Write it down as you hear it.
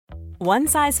One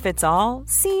size fits all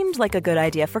seemed like a good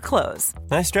idea for clothes.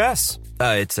 Nice dress.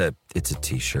 It's a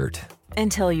t-shirt.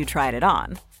 Until you tried it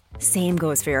on. Same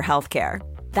goes for your healthcare.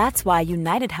 That's why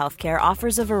United Healthcare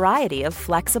offers a variety of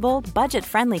flexible,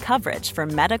 budget-friendly coverage for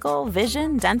medical,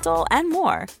 vision, dental, and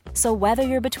more. So whether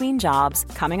you're between jobs,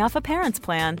 coming off a parent's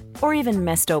plan, or even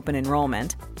missed open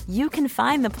enrollment, you can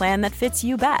find the plan that fits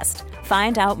you best.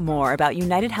 Find out more about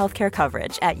United Healthcare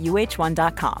coverage at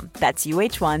uh1.com. That's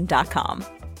uh1.com.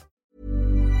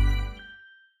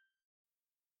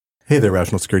 Hey there,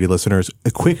 Rational Security listeners.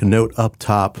 A quick note up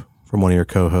top from one of your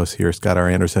co-hosts here, Scott R.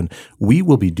 Anderson. We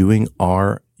will be doing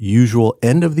our usual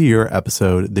end-of-the-year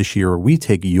episode this year where we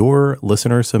take your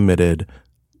listener-submitted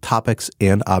topics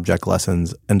and object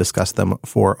lessons and discuss them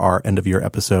for our end-of-year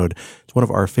episode. It's one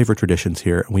of our favorite traditions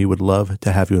here, and we would love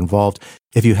to have you involved.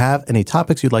 If you have any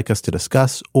topics you'd like us to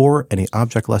discuss or any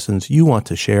object lessons you want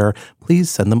to share, please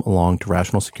send them along to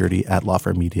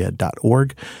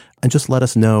rationalsecurity@lawfaremedia.org and just let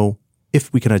us know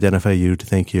if we can identify you to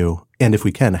thank you, and if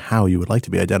we can, how you would like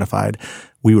to be identified.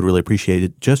 We would really appreciate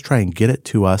it. Just try and get it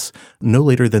to us no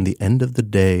later than the end of the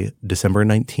day, December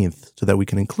 19th, so that we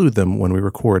can include them when we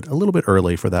record a little bit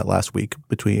early for that last week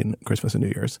between Christmas and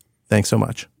New Year's. Thanks so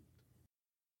much.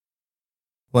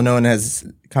 Well, no one has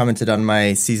commented on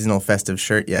my seasonal festive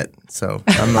shirt yet, so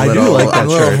I'm I do like that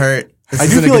shirt. hurt. I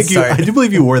do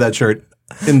believe you wore that shirt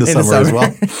in the summer as well.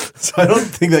 So I don't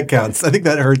think that counts. I think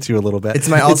that hurts you a little bit. It's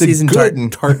my all-season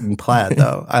tartan plaid,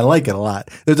 though. I like it a lot.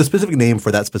 There's a specific name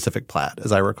for that specific plaid,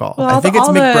 as I recall. Well, I think it's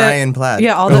McBrien plaid.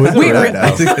 Yeah,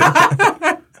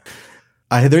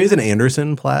 There is an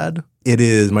Anderson plaid. It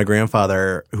is my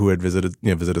grandfather who had visited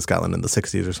Scotland in the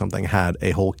 60s or something, had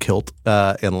a whole kilt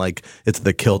and like it's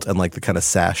the kilt and like the kind of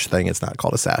sash thing. It's not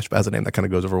called a sash, but has a name that kind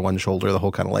of goes over one shoulder, the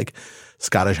whole kind of like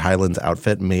Scottish Highlands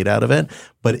outfit made out of it.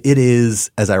 But it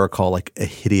is, as I recall, like a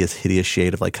hideous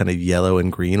shade of like kind of yellow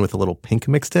and green with a little pink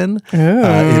mixed in.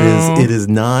 It is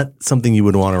not something you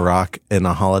would want to rock in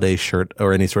a holiday shirt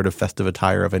or any sort of festive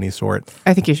attire of any sort.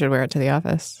 I think you should wear it to the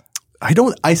office.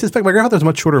 I suspect my grandfather's a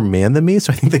much shorter man than me,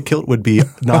 so I think the kilt would be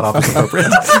not office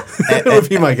appropriate. That would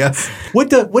be my guess.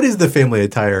 What is the family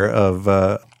attire of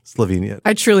Slovenia?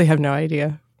 I truly have no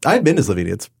idea. I've been to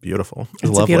Slovenia. It's beautiful.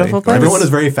 It's lovely. A beautiful place. Everyone is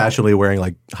very fashionably wearing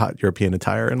like hot European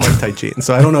attire and like tight jeans.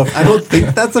 So I don't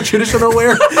think that's a traditional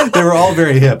wear. They were all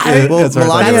very hip.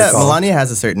 Melania has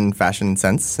a certain fashion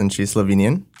sense, and she's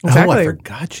Slovenian. Exactly. Oh, I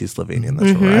forgot she's Slovenian.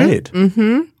 That's right.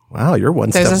 Mm-hmm. Wow, you're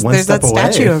one step away. There's that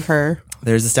statue of her.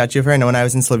 There's a statue of her. And when I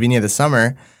was in Slovenia this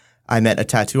summer, I met a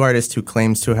tattoo artist who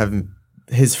claims to have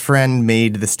his friend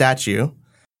made the statue,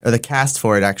 or the cast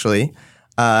for it actually,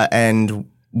 and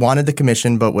wanted the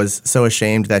commission, but was so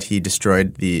ashamed that he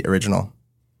destroyed the original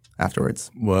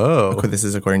afterwards. Whoa. This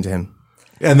is according to him.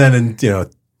 And then in 2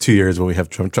 years when we have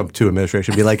Trump 2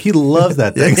 administration, be like, he loves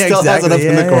that thing. Yeah, Still exactly. has it up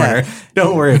in the corner.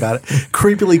 Don't worry about it.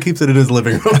 Creepily keeps it in his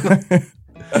living room.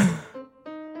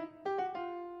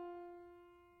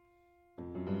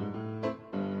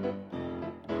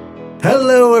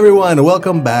 Hello, everyone.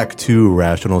 Welcome back to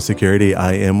Rational Security.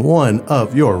 I am one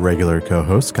of your regular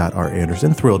co-hosts, Scott R.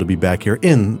 Anderson. Thrilled to be back here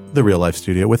in the real-life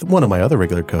studio with one of my other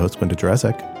regular co-hosts, Wynda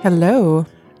Jurasek. Hello.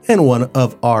 And one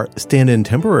of our stand-in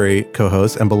temporary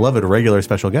co-hosts and beloved regular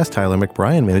special guest, Tyler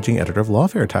McBrien, managing editor of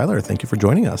Lawfare. Tyler, thank you for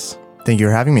joining us. Thank you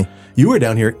for having me. You were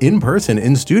down here in person,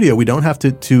 in studio. We don't have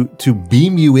to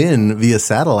beam you in via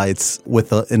satellites with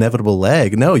the inevitable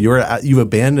lag. No, you've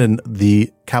abandoned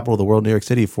the capital of the world, New York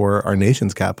City, for our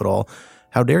nation's capital.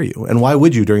 How dare you? And why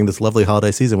would you during this lovely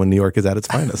holiday season when New York is at its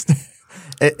finest?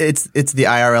 It's the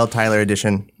IRL Tyler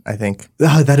edition, I think.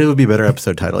 That would be a better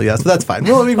episode title. Yeah, so that's fine.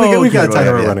 Well, we've got a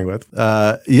title we're running with.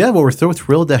 We're so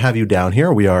thrilled to have you down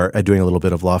here. We are doing a little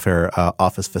bit of Lawfare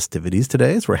office festivities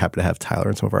today, so we're happy to have Tyler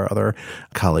and some of our other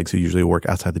colleagues who usually work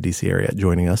outside the DC area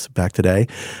joining us back today.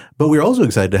 But we're also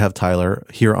excited to have Tyler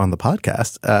here on the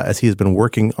podcast as he has been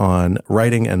working on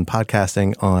writing and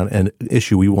podcasting on an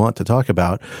issue we want to talk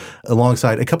about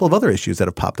alongside a couple of other issues that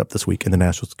have popped up this week in the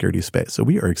national security space. So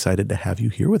we are excited to have you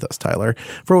here with us, Tyler,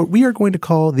 for what we are going to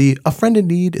call the A Friend in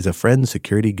Need is a Friend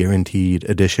Security Guaranteed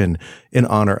edition in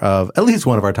honor of at least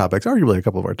one of our topics, arguably a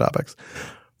couple of our topics.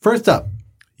 First up,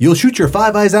 you'll shoot your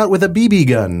five eyes out with a BB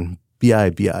gun.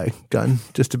 B-I-B-I gun,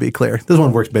 just to be clear. This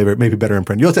one works maybe better in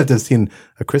print. You also have to have seen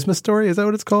A Christmas Story. Is that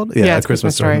what it's called? Yeah, A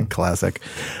Christmas Story. Classic.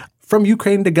 From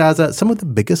Ukraine to Gaza, some of the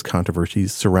biggest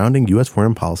controversies surrounding U.S.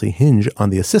 foreign policy hinge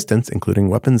on the assistance, including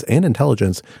weapons and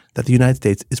intelligence, that the United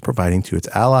States is providing to its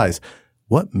allies.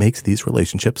 What makes these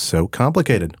relationships so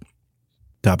complicated?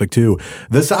 Topic 2,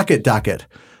 the socket docket.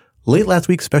 Late last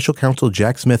week, Special Counsel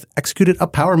Jack Smith executed a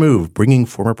power move, bringing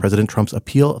former President Trump's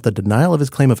appeal of the denial of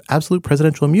his claim of absolute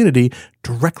presidential immunity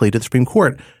directly to the Supreme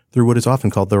Court through what is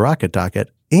often called the rocket docket,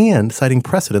 and citing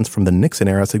precedents from the Nixon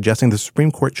era suggesting the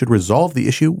Supreme Court should resolve the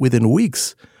issue within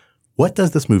weeks. What does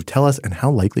this move tell us, and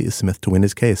how likely is Smith to win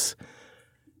his case?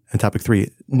 And topic 3,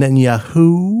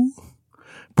 Netanyahu.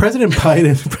 President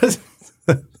Biden...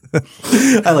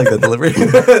 I like that delivery.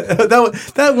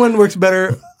 that one works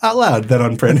better out loud than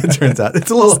on print, it turns out.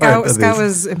 It's a little hard. Scott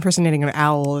was impersonating an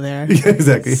owl there. Yeah,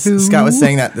 exactly. Scott was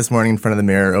saying that this morning in front of the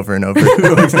mirror over and over.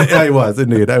 Yeah, he was,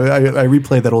 indeed. I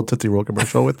replayed that old Tootsie Roll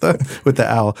commercial with the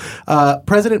owl.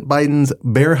 President Biden's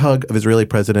bear hug of Israeli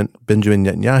President Benjamin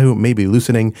Netanyahu may be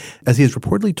loosening, as he has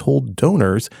reportedly told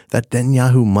donors that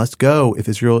Netanyahu must go if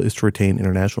Israel is to retain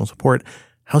international support.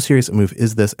 How serious a move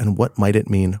is this, and what might it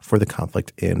mean for the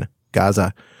conflict in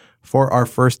Gaza? For our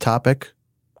first topic,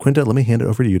 Quinta, let me hand it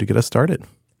over to you to get us started.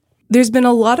 There's been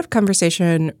a lot of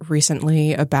conversation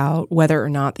recently about whether or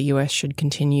not the U.S. should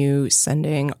continue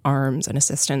sending arms and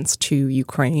assistance to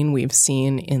Ukraine. We've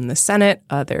seen in the Senate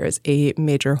there is a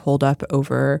major holdup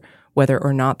over whether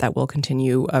or not that will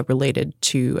continue related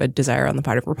to a desire on the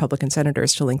part of Republican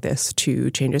senators to link this to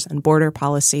changes in border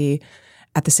policy.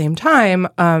 At the same time,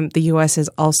 the U.S. is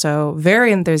also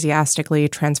very enthusiastically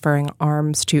transferring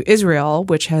arms to Israel,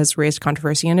 which has raised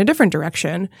controversy in a different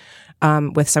direction,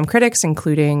 with some critics,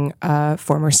 including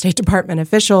former State Department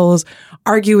officials,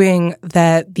 arguing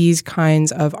that these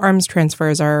kinds of arms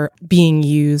transfers are being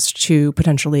used to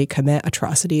potentially commit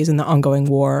atrocities in the ongoing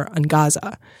war on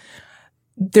Gaza.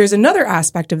 There's another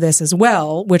aspect of this as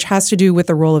well, which has to do with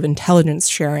the role of intelligence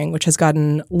sharing, which has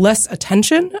gotten less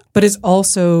attention, but is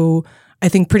also, I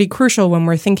think, pretty crucial when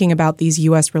we're thinking about these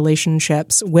U.S.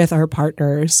 relationships with our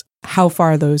partners, how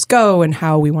far those go and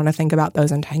how we want to think about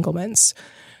those entanglements.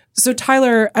 So,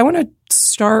 Tyler, I want to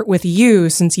start with you,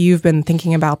 since you've been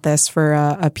thinking about this for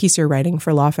a piece you're writing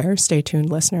for Lawfare. Stay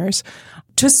tuned, listeners.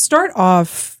 To start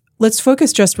off, let's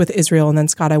focus just with Israel, and then,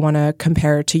 Scott, I want to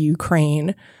compare it to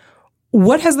Ukraine.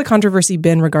 What has the controversy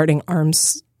been regarding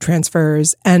arms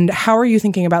transfers, and how are you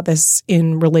thinking about this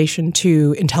in relation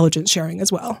to intelligence sharing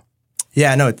as well?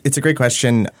 Yeah, no, it's a great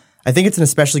question. I think it's an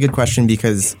especially good question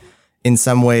because in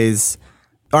some ways,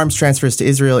 arms transfers to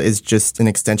Israel is just an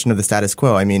extension of the status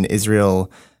quo. I mean,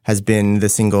 Israel has been the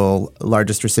single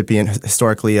largest recipient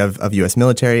historically of U.S.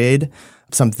 military aid.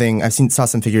 Saw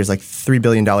some figures like $3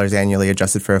 billion annually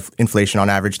adjusted for inflation on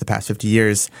average the past 50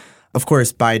 years. Of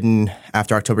course, Biden,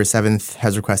 after October 7th,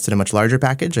 has requested a much larger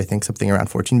package, I think something around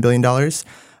 $14 billion.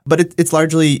 But it's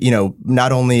largely,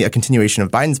 not only a continuation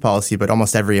of Biden's policy, but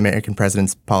almost every American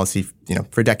president's policy,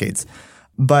 for decades.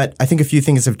 But I think a few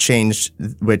things have changed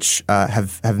which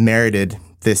have merited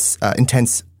this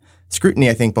intense scrutiny,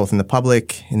 I think, both in the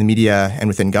public, in the media, and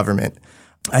within government.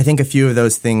 I think a few of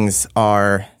those things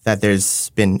are that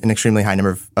there's been an extremely high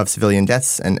number of civilian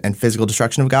deaths and physical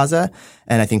destruction of Gaza.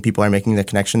 And I think people are making the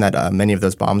connection that many of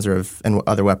those bombs and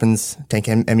other weapons, tank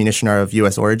ammunition, are of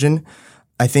U.S. origin.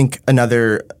 I think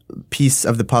another piece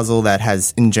of the puzzle that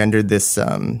has engendered this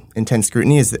intense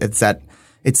scrutiny is that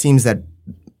it seems that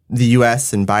the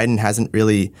U.S. and Biden hasn't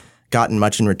really gotten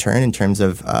much in return in terms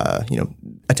of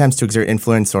attempts to exert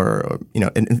influence or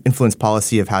influence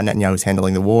policy of how Netanyahu's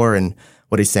handling the war and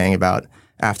what he's saying about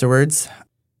afterwards.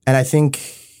 And I think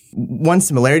one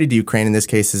similarity to Ukraine in this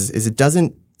case is it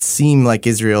doesn't seem like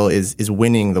Israel is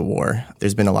winning the war.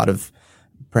 There's been a lot of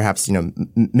perhaps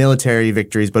military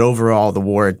victories, but overall the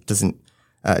war doesn't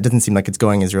seem like it's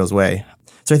going Israel's way.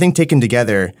 So I think taken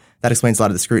together, that explains a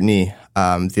lot of the scrutiny,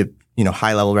 the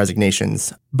high level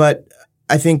resignations. But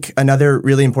I think another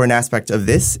really important aspect of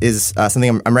this is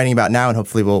something I'm writing about now, and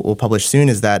hopefully we'll publish soon,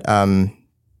 is that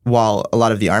while a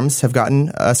lot of the arms have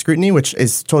gotten scrutiny, which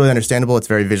is totally understandable, it's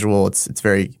very visual, it's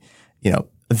very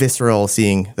visceral,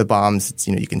 seeing the bombs, it's,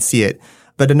 you can see it.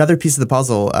 But another piece of the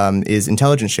puzzle is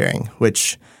intelligence sharing,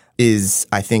 which is,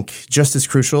 I think, just as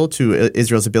crucial to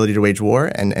Israel's ability to wage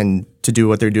war and to do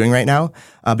what they're doing right now,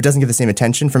 but doesn't get the same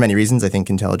attention for many reasons. I think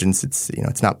intelligence,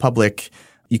 it's not public.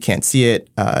 You can't see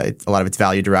it. A lot of its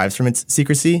value derives from its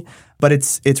secrecy, but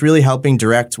it's really helping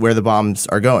direct where the bombs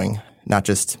are going, not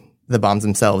just the bombs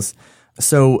themselves.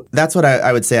 So that's what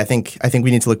I would say. I think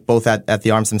we need to look both at the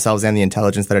arms themselves and the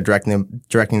intelligence that are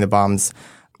directing the bombs.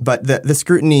 But the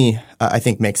scrutiny, I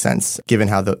think, makes sense given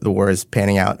how the war is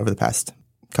panning out over the past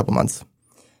couple months.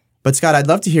 But Scott, I'd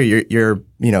love to hear your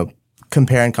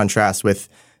compare and contrast with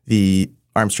the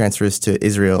arms transfers to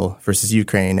Israel versus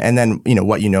Ukraine, and then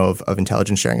what you know of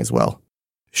intelligence sharing as well.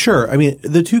 Sure. I mean,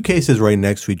 the two cases right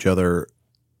next to each other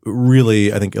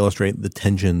really, I think, illustrate the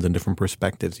tensions and different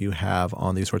perspectives you have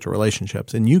on these sorts of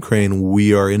relationships. In Ukraine,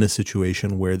 we are in a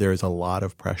situation where there is a lot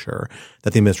of pressure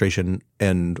that the administration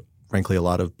and, frankly, a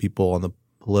lot of people on the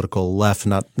political left,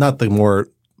 not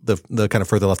the kind of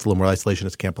further left, a little more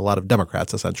isolationist camp, a lot of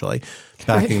Democrats essentially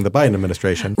backing the Biden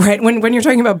administration. Right. When you're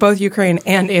talking about both Ukraine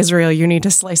and Israel, you need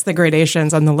to slice the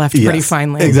gradations on the left pretty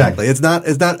finely. Exactly. It's not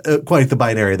quite the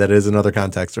binary that is in other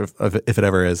contexts, of if it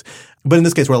ever is. But in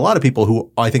this case, where a lot of people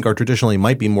who I think are traditionally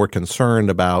might be more concerned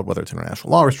about whether it's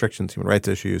international law restrictions, human rights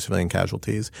issues, civilian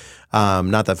casualties,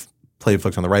 not that plenty of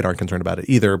folks on the right aren't concerned about it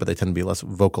either, but they tend to be less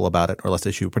vocal about it or less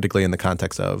issue, particularly in the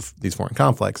context of these foreign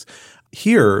conflicts.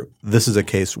 Here, this is a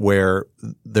case where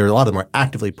there are a lot of them are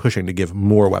actively pushing to give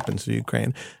more weapons to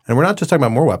Ukraine. And we're not just talking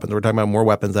about more weapons. We're talking about more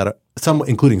weapons that are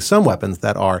including some weapons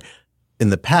that are,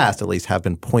 in the past at least, have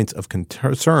been points of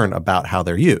concern about how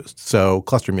they're used. So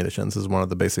cluster munitions is one of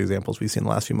the basic examples we've seen in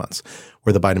the last few months,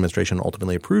 where the Biden administration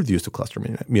ultimately approved the use of cluster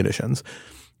munitions.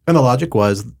 And the logic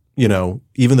was,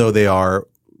 even though they are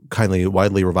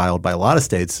widely reviled by a lot of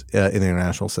states in the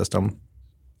international system,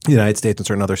 the United States and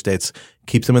certain other states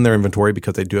keeps them in their inventory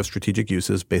because they do have strategic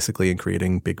uses, basically in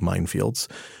creating big minefields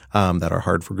that are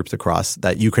hard for groups to cross,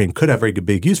 that Ukraine could have very good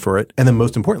big use for it. And then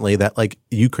most importantly, that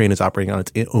Ukraine is operating on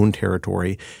its own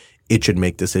territory. It should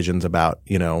make decisions about,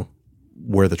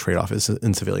 where the trade-off is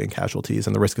in civilian casualties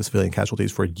and the risk of civilian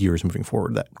casualties for years moving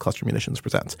forward that cluster munitions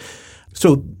presents.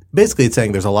 So basically it's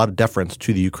saying there's a lot of deference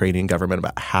to the Ukrainian government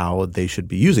about how they should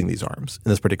be using these arms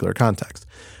in this particular context.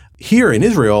 Here in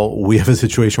Israel, we have a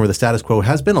situation where the status quo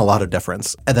has been a lot of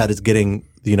deference, and that is getting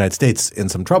the United States in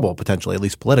some trouble, potentially, at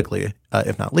least politically,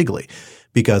 if not legally,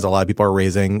 because a lot of people are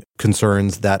raising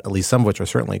concerns that, at least some of which are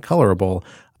certainly colorable,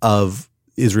 of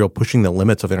Israel pushing the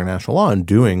limits of international law and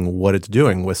doing what it's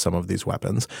doing with some of these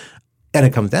weapons. And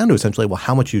it comes down to essentially, well,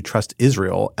 how much you trust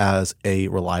Israel as a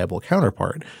reliable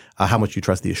counterpart, how much you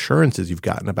trust the assurances you've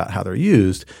gotten about how they're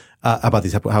used, about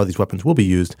how these weapons will be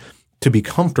used, to be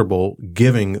comfortable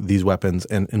giving these weapons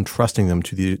and entrusting them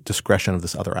to the discretion of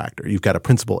this other actor. You've got a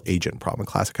principal-agent problem, a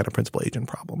classic kind of principal-agent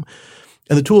problem.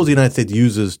 And the tools the United States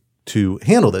uses to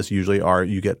handle this usually are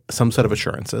you get some set of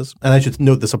assurances. And I should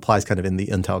note this applies kind of in the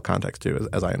intel context too,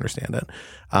 as I understand it.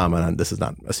 And this is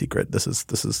not a secret. This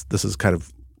is kind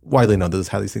of widely known. This is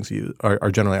how these things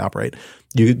are generally operate.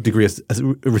 You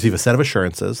receive a set of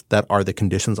assurances that are the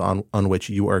conditions on which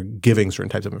you are giving certain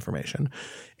types of information.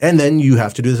 And then you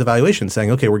have to do this evaluation saying,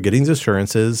 okay, we're getting these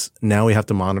assurances. Now we have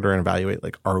to monitor and evaluate,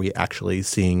 are we actually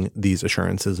seeing these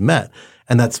assurances met?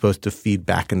 And that's supposed to feed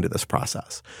back into this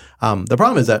process. The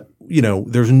problem is that,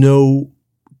 there's no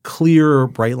clear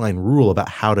bright line rule about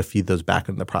how to feed those back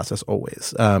into the process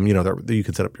always. You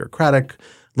can set up bureaucratic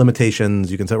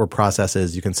limitations, you can set up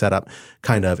processes, you can set up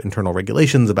kind of internal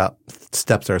regulations about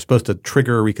steps that are supposed to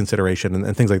trigger reconsideration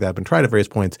and things like that have been tried at various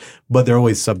points, but they're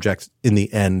always subject in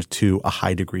the end to a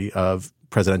high degree of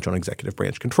presidential and executive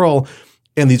branch control.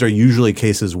 And these are usually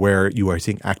cases where you are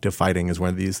seeing active fighting is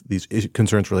when these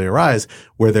concerns really arise,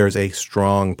 where there's a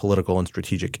strong political and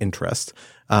strategic interest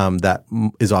that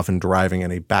is often driving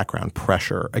in a background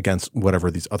pressure against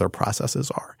whatever these other processes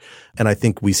are. And I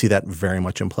think we see that very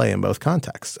much in play in both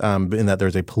contexts, in that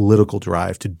there's a political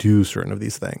drive to do certain of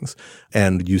these things.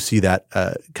 And you see that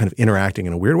kind of interacting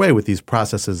in a weird way with these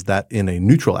processes that in a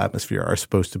neutral atmosphere are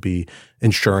supposed to be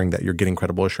ensuring that you're getting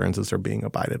credible assurances are being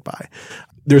abided by.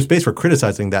 There's space for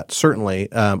criticizing that,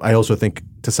 certainly. I also think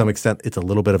to some extent it's a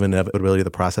little bit of inevitability of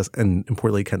the process and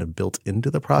importantly kind of built into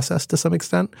the process to some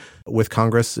extent. With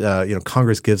Congress,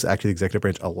 Congress gives actually the executive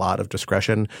branch a lot of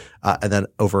discretion and then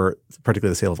over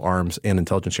particularly the sale of arms and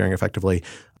intelligence sharing effectively.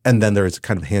 And then there's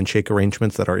kind of handshake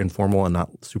arrangements that are informal and not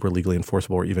super legally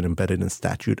enforceable or even embedded in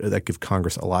statute that give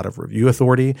Congress a lot of review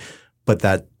authority. But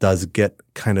that does get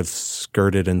kind of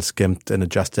skirted and skimped and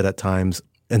adjusted at times.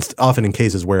 And often in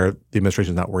cases where the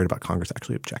administration is not worried about Congress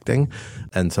actually objecting.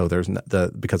 And so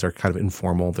because they're kind of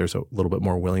informal, there's a little bit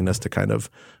more willingness to kind of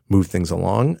move things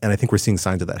along. And I think we're seeing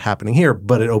signs of that happening here,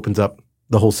 but it opens up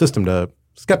the whole system to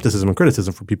skepticism and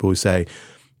criticism for people who say,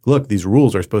 look, these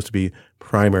rules are supposed to be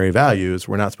primary values.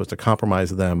 We're not supposed to compromise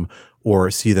them or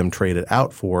see them traded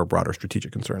out for broader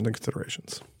strategic concerns and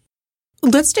considerations.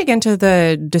 Let's dig into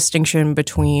the distinction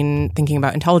between thinking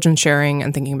about intelligence sharing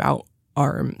and thinking about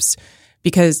arms.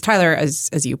 Because, Tyler,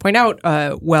 as you point out,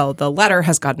 the latter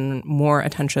has gotten more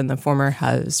attention. The former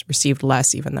has received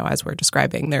less, even though, as we're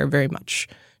describing, they're very much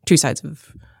two sides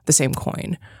of the same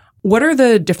coin. What are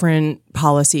the different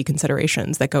policy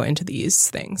considerations that go into these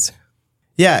things?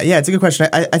 Yeah, it's a good question.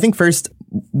 I think first,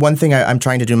 one thing I'm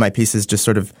trying to do in my piece is just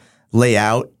sort of lay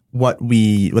out what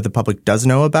the public does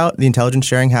know about the intelligence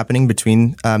sharing happening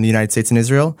between the United States and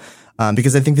Israel,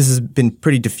 because I think this has been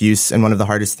pretty diffuse and one of the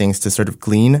hardest things to sort of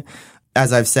glean.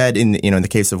 As I've said, in the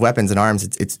case of weapons and arms,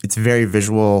 it's very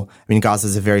visual. I mean, Gaza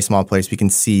is a very small place. We can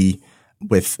see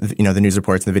with the news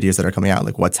reports and the videos that are coming out,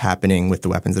 like what's happening with the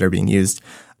weapons that are being used.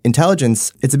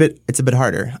 Intelligence, it's a bit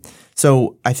harder.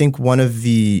 So I think one of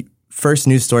the first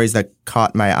news stories that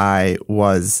caught my eye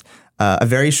was a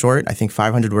very short, I think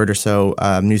 500-word or so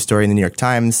news story in the New York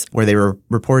Times, where they were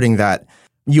reporting that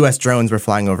U.S. drones were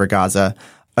flying over Gaza,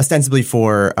 ostensibly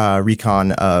for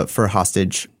recon for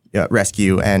hostage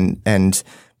rescue, and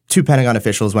two Pentagon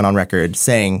officials went on record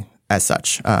saying as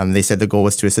such. They said the goal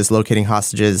was to assist locating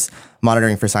hostages,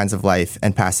 monitoring for signs of life,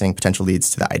 and passing potential leads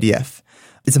to the IDF.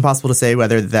 It's impossible to say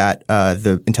whether that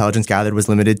the intelligence gathered was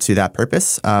limited to that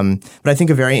purpose. But I think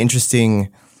a very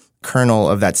interesting kernel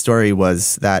of that story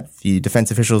was that the defense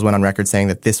officials went on record saying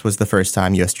that this was the first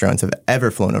time U.S. drones have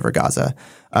ever flown over Gaza,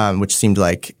 which seemed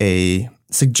like a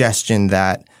suggestion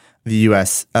that the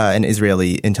U.S. And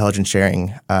Israeli intelligence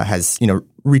sharing has,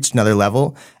 reached another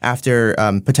level after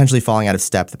potentially falling out of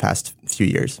step the past few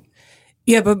years.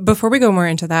 Yeah, but before we go more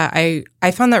into that,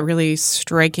 I found that really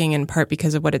striking in part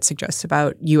because of what it suggests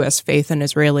about U.S. faith in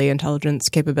Israeli intelligence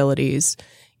capabilities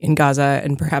in Gaza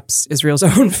and perhaps Israel's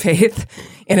own faith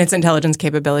in its intelligence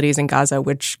capabilities in Gaza,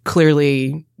 which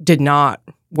clearly did not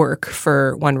work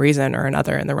for one reason or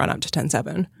another in the run-up to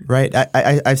 10/7. Right.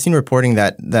 I've seen reporting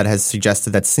that has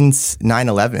suggested that since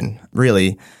 9/11,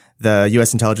 really, the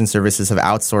U.S. intelligence services have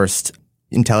outsourced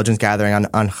intelligence gathering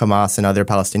on Hamas and other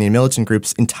Palestinian militant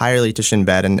groups entirely to Shin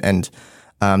Bet and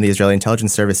the Israeli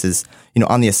intelligence services,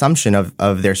 on the assumption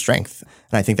of their strength.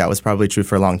 And I think that was probably true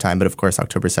for a long time. But of course,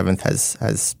 October 7th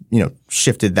has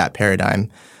shifted that paradigm.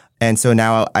 And so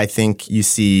now I think you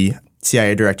see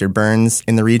CIA Director Burns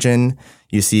in the region.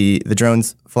 You see the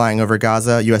drones flying over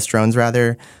Gaza, U.S. drones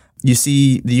rather. You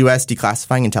see the U.S.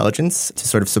 declassifying intelligence to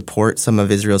sort of support some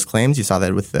of Israel's claims. You saw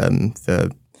that with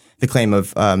the claim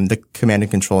of the command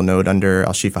and control node under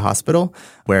Al-Shifa Hospital,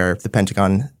 where the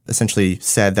Pentagon essentially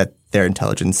said that their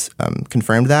intelligence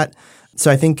confirmed that.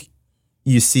 So I think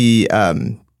you see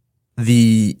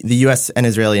the U.S. and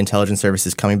Israeli intelligence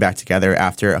services coming back together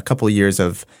after a couple of years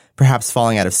of perhaps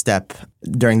falling out of step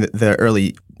during the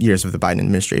early years of the Biden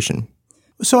administration.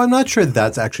 So I'm not sure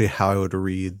that's actually how I would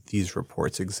read these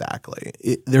reports exactly.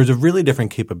 There's a really different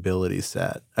capability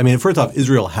set. I mean, first off,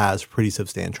 Israel has pretty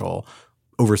substantial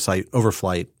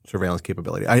overflight surveillance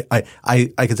capability. I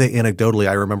could say anecdotally,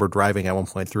 I remember driving at one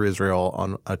point through Israel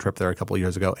on a trip there a couple of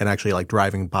years ago and actually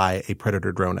driving by a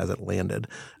Predator drone as it landed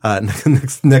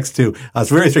next to us.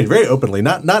 Very strange, very openly,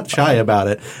 not shy about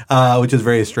it, which is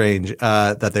very strange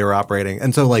that they were operating.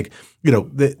 And so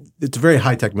it's a very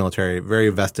high-tech military, very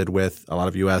vested with a lot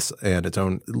of U.S. and its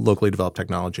own locally developed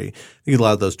technology. You get a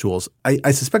lot of those tools.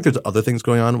 I suspect there's other things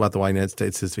going on about the United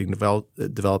States is being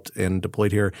developed and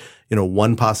deployed here.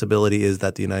 One possibility is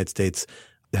that the United States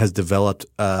has developed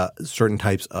certain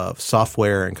types of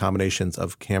software and combinations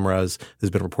of cameras. This has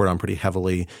been reported on pretty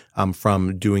heavily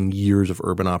from doing years of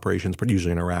urban operations, but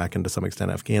usually in Iraq and to some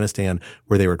extent Afghanistan,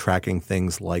 where they were tracking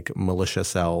things like militia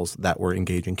cells that were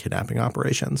engaged in kidnapping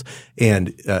operations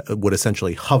and would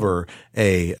essentially hover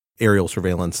a aerial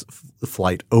surveillance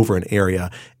flight over an area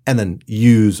and then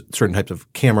use certain types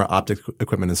of camera optics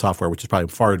equipment and software, which is probably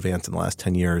far advanced in the last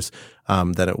 10 years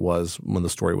than it was when the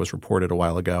story was reported a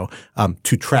while ago,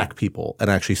 to track people and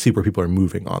actually see where people are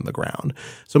moving on the ground.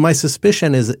 So my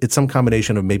suspicion is it's some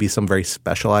combination of maybe some very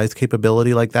specialized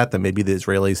capability like that maybe the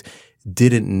Israelis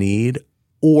didn't need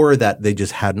or that they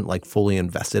just hadn't fully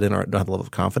invested in or don't have a level of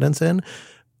confidence in,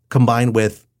 combined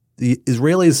with the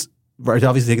Israelis are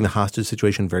obviously taking the hostage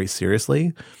situation very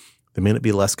seriously. They may not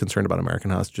be less concerned about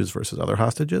American hostages versus other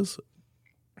hostages.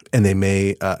 And they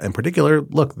may, in particular,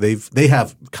 look, they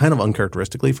have kind of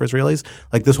uncharacteristically for Israelis,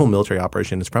 this whole military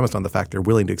operation is premised on the fact they're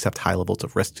willing to accept high levels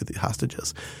of risk to the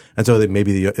hostages. And so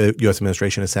maybe the U.S.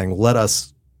 administration is saying, let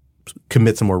us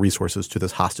commit some more resources to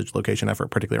this hostage location effort,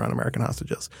 particularly around American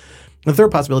hostages. The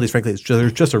third possibility is, frankly,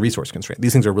 there's just a resource constraint.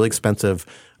 These things are really expensive.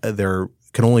 They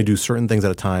can only do certain things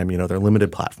at a time. They're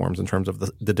limited platforms in terms of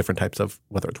the different types of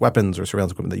whether it's weapons or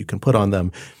surveillance equipment that you can put on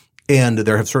them. And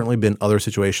there have certainly been other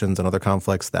situations and other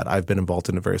conflicts that I've been involved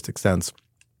in to various extents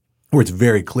where it's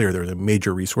very clear there's a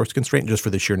major resource constraint just for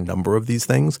the sheer number of these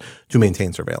things to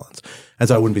maintain surveillance. And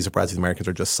so I wouldn't be surprised if the Americans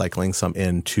are just cycling some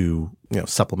in to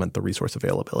supplement the resource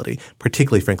availability,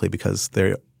 particularly, frankly, because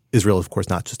Israel, of course,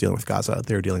 not just dealing with Gaza.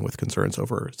 They're dealing with concerns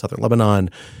over southern Lebanon,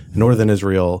 northern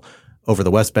Israel, over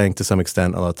the West Bank to some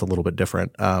extent, although it's a little bit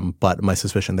different. But my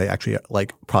suspicion they actually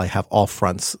probably have all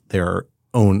fronts they're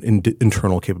own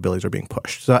internal capabilities are being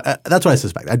pushed. So that's what I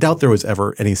suspect. I doubt there was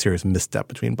ever any serious misstep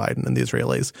between Biden and the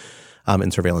Israelis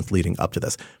in surveillance leading up to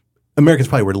this. Americans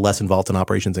probably were less involved in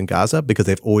operations in Gaza because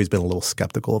they've always been a little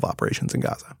skeptical of operations in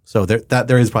Gaza. So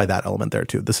there is probably that element there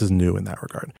too. This is new in that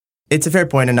regard. It's a fair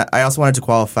point, and I also wanted to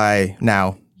qualify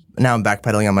now I'm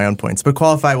backpedaling on my own points, but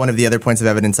qualify one of the other points of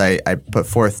evidence I put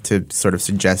forth to sort of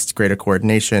suggest greater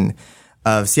coordination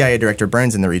of CIA Director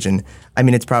Burns in the region. I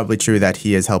mean, it's probably true that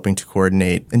he is helping to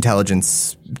coordinate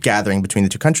intelligence gathering between the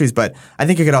two countries, but I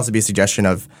think it could also be a suggestion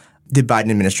of the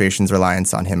Biden administration's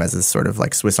reliance on him as a sort of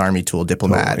like Swiss Army tool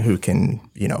diplomat who can,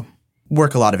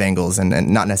 work a lot of angles and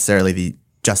not necessarily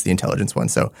just the intelligence one.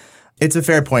 So it's a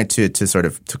fair point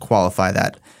to qualify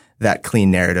that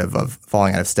clean narrative of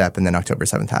falling out of step and then October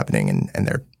 7th happening and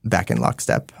they're back in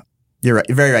lockstep. You're right,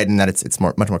 you're very right in that it's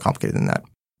much more complicated than that.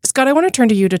 Scott, I want to turn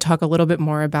to you to talk a little bit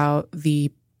more about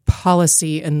the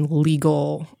policy and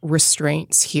legal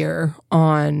restraints here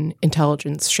on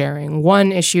intelligence sharing.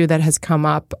 One issue that has come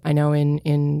up, I know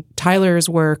in Tyler's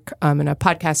work, in a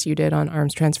podcast you did on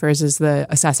arms transfers, is the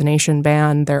assassination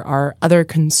ban. There are other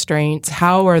constraints.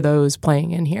 How are those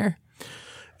playing in here?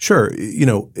 Sure.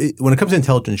 When it comes to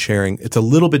intelligence sharing, it's a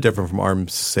little bit different from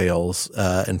arms sales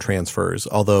and transfers,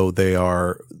 although they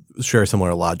share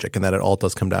similar logic in that it all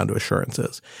does come down to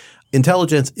assurances.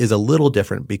 Intelligence is a little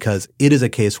different because it is a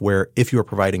case where if you are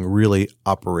providing really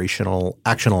operational,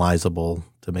 actionalizable,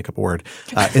 to make up a word,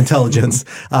 intelligence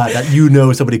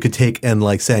that somebody could take and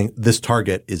like saying this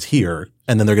target is here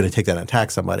and then they're going to take that and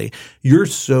attack somebody, you're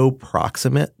so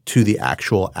proximate to the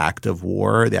actual act of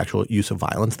war, the actual use of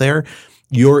violence there,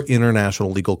 your international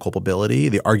legal culpability,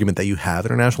 the argument that you have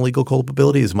international legal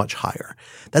culpability is much higher.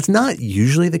 That's not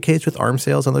usually the case with arms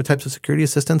sales and other types of security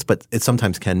assistance, but it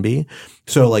sometimes can be.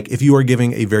 So like if you are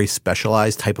giving a very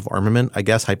specialized type of armament, I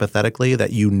guess hypothetically, that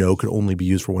could only be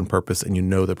used for one purpose and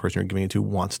the person you're giving it to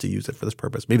wants to use it for this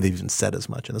purpose. Maybe they've even said as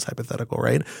much in this hypothetical,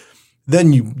 right?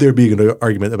 Then there'd be an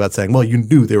argument about saying, well, you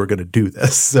knew they were going to do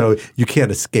this. So you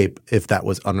can't escape if that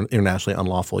was internationally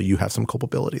unlawful. You have some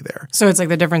culpability there. So it's like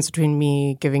the difference between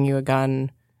me giving you a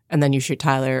gun and then you shoot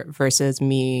Tyler versus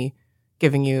me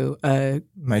giving you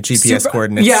my GPS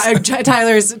coordinates. Yeah,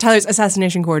 Tyler's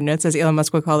assassination coordinates, as Elon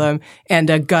Musk would call them, and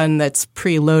a gun that's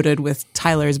preloaded with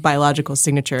Tyler's biological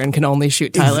signature and can only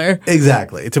shoot Tyler.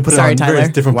 Exactly. To put it on Tyler. various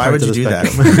different Why parts would you of the do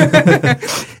spectrum.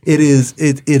 that? It is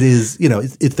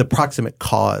it's the proximate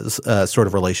cause sort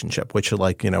of relationship, which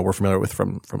we're familiar with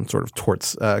from sort of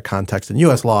torts context in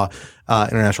U.S. law.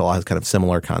 International law has kind of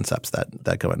similar concepts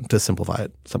that go in to simplify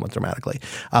it somewhat dramatically.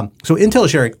 So intel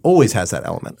sharing always has that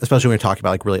element, especially when you're talking about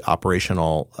like really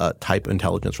operational type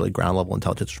intelligence, really ground level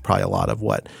intelligence, which is probably a lot of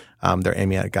what they're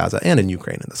aiming at Gaza and in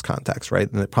Ukraine in this context,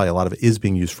 right? And probably a lot of it is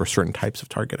being used for certain types of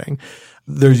targeting.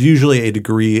 There's usually a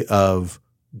degree of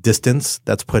distance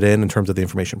that's put in terms of the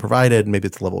information provided. Maybe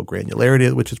it's the level of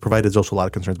granularity which is provided. There's also a lot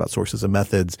of concerns about sources and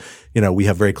methods. We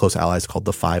have very close allies called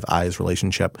the Five Eyes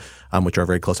relationship, which are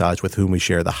very close allies with whom we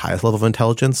share the highest level of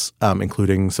intelligence,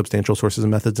 including substantial sources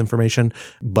and methods information.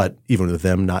 But even with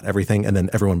them, not everything. And then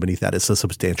everyone beneath that is a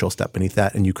substantial step beneath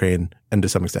that. And Ukraine and to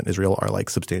some extent Israel are like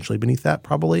substantially beneath that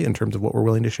probably in terms of what we're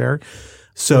willing to share.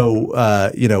 So,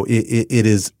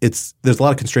 there's a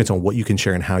lot of constraints on what you can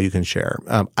share and how you can share.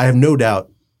 I have no doubt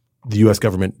the U.S.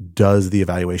 government does the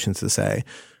evaluations to say,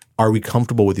 are we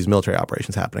comfortable with these military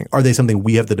operations happening? Are they something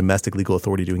we have the domestic legal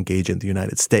authority to engage in the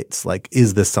United States? Like,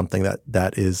 is this something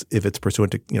that is, if it's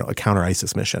pursuant to, a counter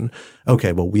ISIS mission?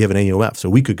 Okay, well, we have an AUMF, so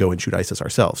we could go and shoot ISIS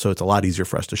ourselves. So it's a lot easier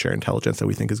for us to share intelligence that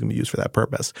we think is going to be used for that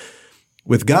purpose.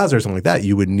 With Gaza or something like that,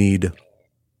 you would need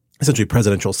essentially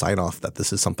presidential sign-off that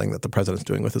this is something that the president's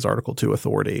doing with his Article 2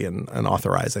 authority and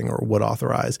authorizing or would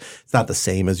authorize. It's not the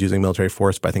same as using military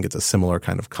force, but I think it's a similar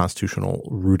kind of constitutional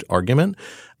root argument.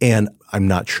 And I'm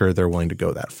not sure they're willing to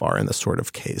go that far in this sort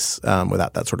of case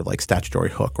without that sort of like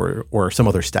statutory hook or some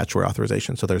other statutory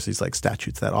authorization. So there's these like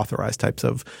statutes that authorize types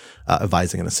of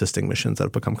advising and assisting missions that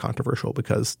have become controversial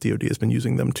because DOD has been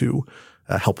using them to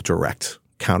help direct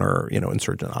counter,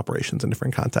 insurgent operations in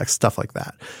different contexts, stuff like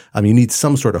that. You need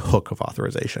some sort of hook of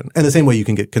authorization. And the same way you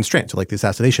can get constraints. So like the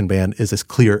assassination ban is this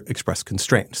clear express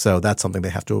constraint. So that's something they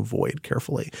have to avoid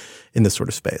carefully in this sort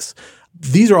of space.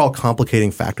 These are all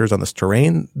complicating factors on this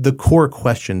terrain. The core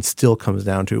question still comes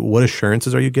down to what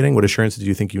assurances are you getting? What assurances do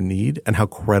you think you need? And how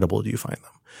credible do you find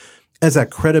them? As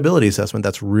that credibility assessment,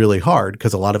 that's really hard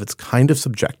because a lot of it's kind of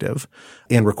subjective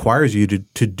and requires you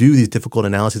to do these difficult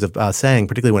analyses of saying,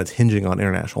 particularly when it's hinging on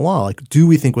international law, like, do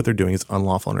we think what they're doing is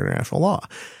unlawful under international law? And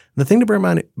the thing to bear in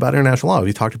mind about international law,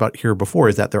 we talked about here before,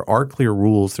 is that there are clear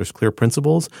rules, there's clear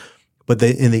principles, but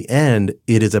in the end,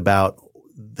 it is about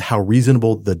how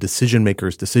reasonable the decision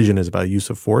maker's decision is about use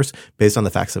of force based on the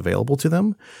facts available to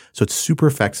them. So it's super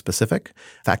fact specific,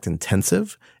 fact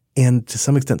intensive, and to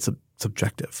some extent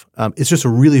subjective. It's just a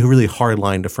really, really hard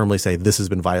line to firmly say this has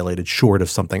been violated short of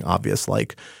something obvious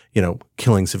like,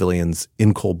 killing civilians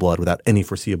in cold blood without any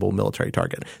foreseeable military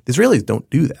target. The Israelis don't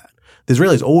do that. The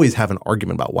Israelis always have an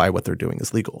argument about why what they're doing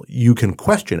is legal. You can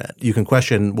question it. You can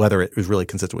question whether it is really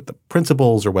consistent with the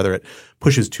principles or whether it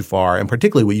pushes too far. And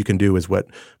particularly what you can do is what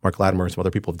Mark Latimer and some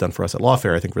other people have done for us at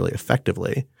Lawfare, I think really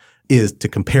effectively, is to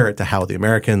compare it to how the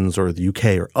Americans or the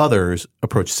UK or others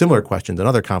approach similar questions in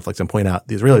other conflicts and point out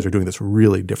the Israelis are doing this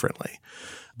really differently.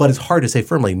 But it's hard to say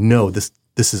firmly, no, this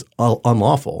is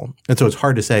unlawful. And so it's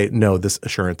hard to say, no, this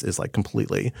assurance is like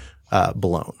completely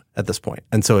blown at this point.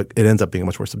 And so it ends up being a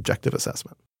much more subjective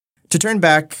assessment. To turn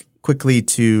back quickly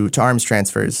to arms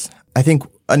transfers, I think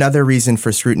another reason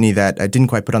for scrutiny that I didn't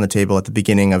quite put on the table at the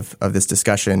beginning of this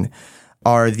discussion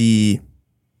are the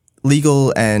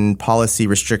legal and policy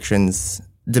restrictions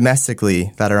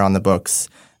domestically that are on the books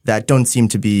that don't seem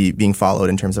to be being followed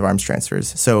in terms of arms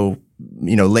transfers. So,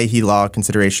 Leahy law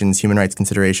considerations, human rights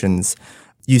considerations.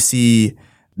 You see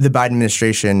the Biden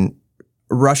administration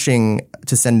rushing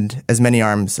to send as many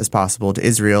arms as possible to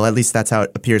Israel. At least that's how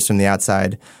it appears from the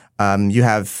outside. You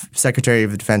have Secretary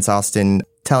of Defense Austin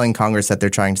telling Congress that they're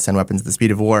trying to send weapons at the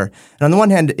speed of war. And on the one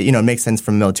hand, it makes sense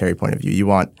from a military point of view. You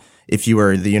want, if you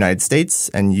were the United States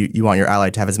and you want your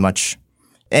ally to have as much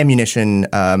ammunition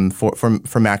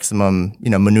for maximum,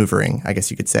 maneuvering, I guess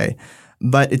you could say.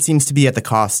 But it seems to be at the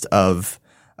cost of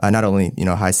not only,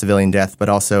 high civilian death, but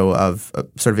also of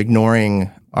sort of ignoring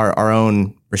our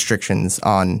own restrictions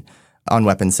on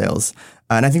weapon sales.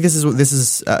 And I think this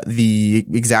is the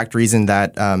exact reason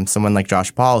that someone like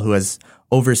Josh Paul, who has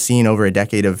overseen over a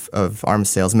decade of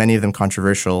arms sales, many of them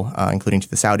controversial, including to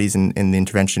the Saudis in the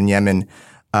intervention in Yemen,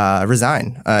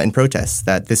 resign in protest.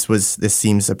 That this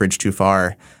seems a bridge too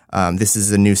far. This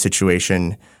is a new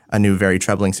situation, a new very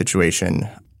troubling situation.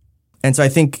 And so I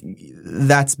think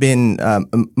that's been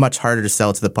much harder to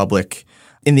sell to the public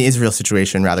in the Israel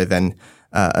situation rather than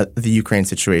the Ukraine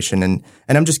situation. And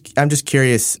I'm just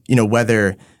curious,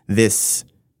 Whether this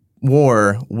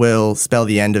war will spell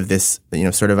the end of this,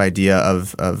 sort of idea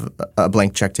of a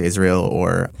blank check to Israel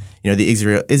or,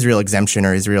 the Israel exemption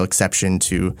or Israel exception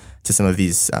to some of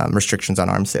these restrictions on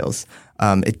arms sales.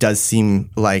 It does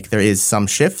seem like there is some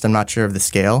shift. I'm not sure of the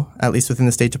scale, at least within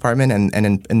the State Department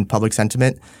and in public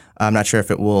sentiment. I'm not sure if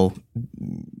it will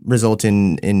result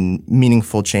in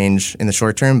meaningful change in the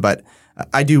short term, but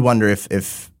I do wonder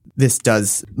if this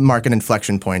does mark an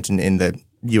inflection point in the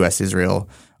U.S.-Israel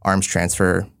arms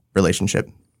transfer relationship.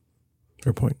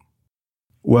 Fair point.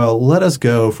 Well, let us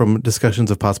go from discussions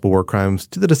of possible war crimes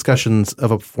to the discussions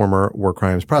of a former war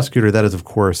crimes prosecutor. That is, of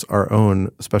course, our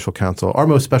own special counsel, our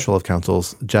most special of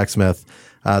counsels, Jack Smith,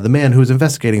 the man who is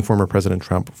investigating former President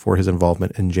Trump for his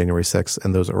involvement in January 6th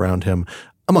and those around him,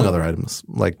 among other items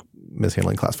like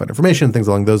mishandling classified information, things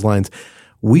along those lines.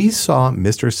 We saw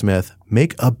Mr. Smith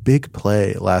make a big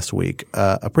play last week,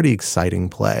 a pretty exciting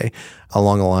play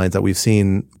along the lines that we've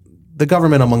seen the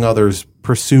government, among others,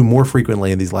 pursue more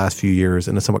frequently in these last few years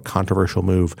in a somewhat controversial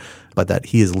move, but that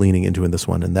he is leaning into in this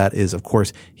one. And that is, of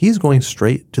course, he's going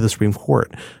straight to the Supreme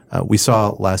Court. We saw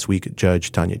last week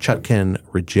Judge Tanya Chutkan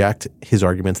reject his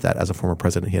arguments that as a former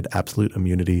president, he had absolute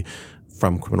immunity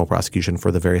from criminal prosecution for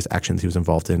the various actions he was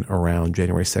involved in around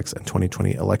January 6th and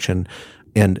 2020 election.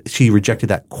 And she rejected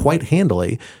that quite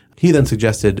handily. He then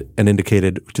suggested and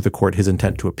indicated to the court his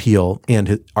intent to appeal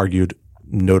and argued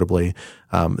notably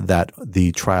that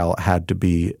the trial had to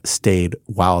be stayed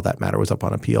while that matter was up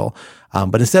on appeal.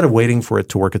 But instead of waiting for it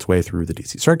to work its way through the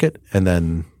D.C. Circuit and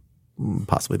then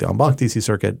possibly the en banc D.C.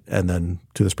 Circuit and then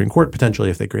to the Supreme Court potentially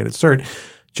if they granted cert,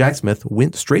 Jack Smith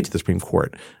went straight to the Supreme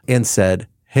Court and said,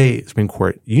 hey, Supreme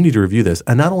Court, you need to review this.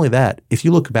 And not only that, if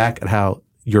you look back at how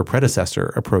your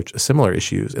predecessor approached similar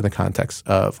issues in the context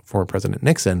of former President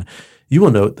Nixon, you will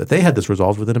note that they had this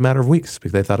resolved within a matter of weeks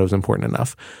because they thought it was important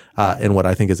enough in what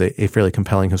I think is a fairly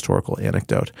compelling historical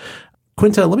anecdote.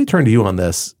 Quinta, let me turn to you on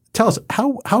this. Tell us,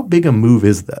 how big a move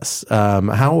is this?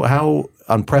 How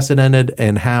unprecedented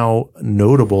and how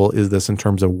notable is this in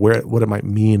terms of what it might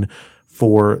mean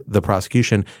for the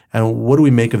prosecution? And what do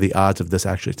we make of the odds of this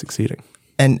actually succeeding?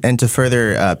 And to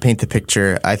further paint the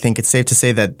picture, I think it's safe to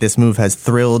say that this move has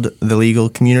thrilled the legal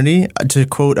community. To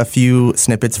quote a few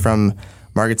snippets from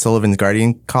Margaret Sullivan's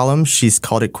Guardian column, she's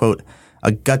called it, quote,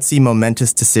 a gutsy,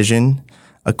 momentous decision,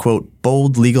 a, quote,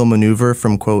 bold legal maneuver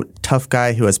from, quote, tough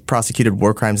guy who has prosecuted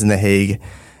war crimes in The Hague.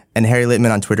 And Harry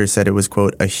Litman on Twitter said it was,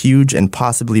 quote, a huge and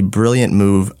possibly brilliant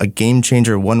move, a game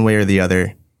changer one way or the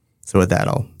other. So with that,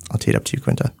 I'll I'll tee it up to you,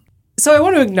 Quinta. So I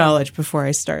want to acknowledge before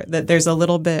I start that there's a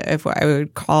little bit of what I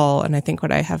would call, and I think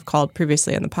what I have called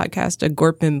previously on the podcast, a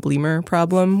Gortman-Bleemer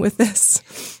problem with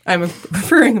this. I'm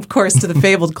referring, of course, to the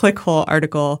fabled Clickhole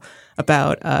article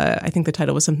about, I think the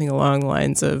title was something along the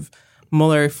lines of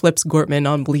Mueller flips Gortman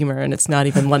on Bleemer and it's not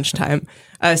even lunchtime.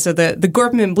 So the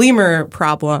Gortman-Bleemer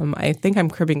problem, I think I'm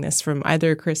cribbing this from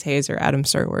either Chris Hayes or Adam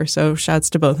Serwer, so shouts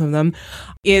to both of them,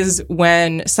 is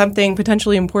when something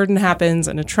potentially important happens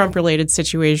in a Trump-related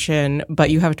situation, but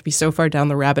you have to be so far down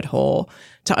the rabbit hole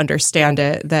to understand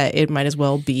it that it might as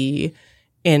well be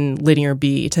in linear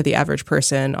B to the average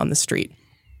person on the street.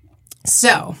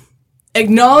 So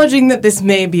acknowledging that this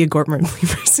may be a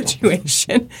Gortman-Bleemer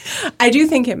situation, I do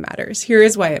think it matters. Here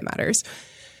is why it matters.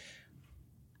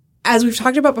 As we've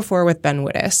talked about before with Ben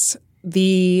Wittes,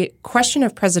 the question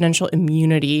of presidential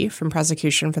immunity from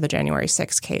prosecution for the January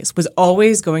 6th case was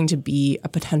always going to be a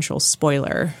potential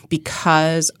spoiler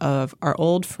because of our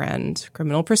old friend,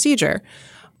 criminal procedure.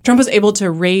 Trump was able to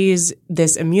raise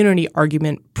this immunity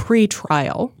argument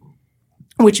pre-trial,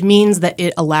 which means that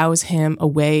it allows him a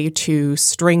way to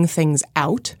string things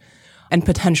out and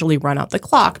potentially run out the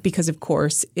clock because, of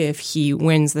course, if he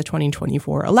wins the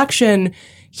 2024 election,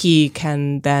 he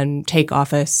can then take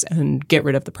office and get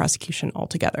rid of the prosecution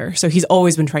altogether. So he's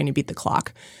always been trying to beat the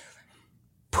clock.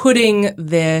 Putting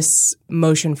this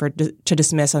motion to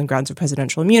dismiss on grounds of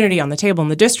presidential immunity on the table in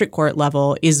the district court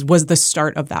level was the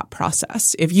start of that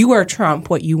process. If you are Trump,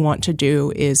 what you want to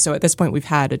do is, so at this point we've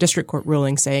had a district court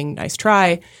ruling saying, nice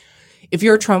try. If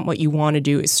you're Trump, what you want to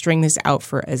do is string this out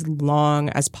for as long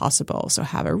as possible. So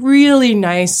have a really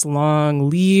nice, long,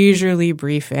 leisurely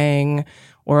briefing,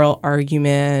 oral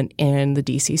argument in the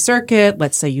D.C. Circuit.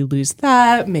 Let's say you lose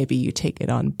that. Maybe you take it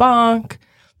en banc.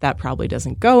 That probably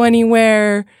doesn't go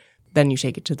anywhere. Then you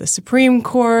take it to the Supreme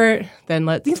Court. Then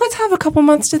let's have a couple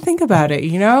months to think about it,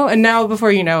 you know? And now,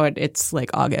 before you know it, it's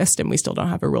like August and we still don't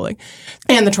have a ruling.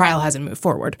 And the trial hasn't moved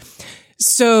forward.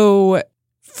 So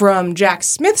from Jack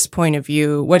Smith's point of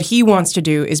view, what he wants to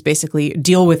do is basically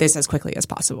deal with this as quickly as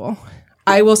possible.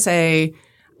 I will say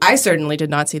I certainly did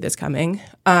not see this coming.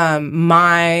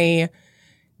 My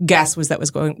guess was that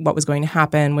what was going to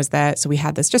happen was that, so we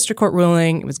had this district court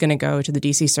ruling. It was going to go to the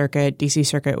D.C. Circuit. D.C.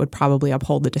 Circuit would probably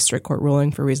uphold the district court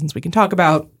ruling for reasons we can talk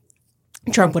about.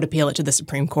 Trump would appeal it to the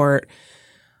Supreme Court.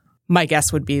 My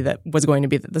guess would be that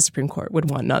the Supreme Court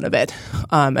would want none of it.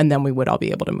 And then we would all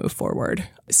be able to move forward.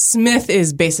 Smith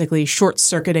is basically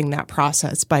short-circuiting that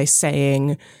process by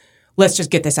saying, let's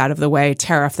just get this out of the way,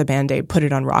 tear off the Band-Aid, put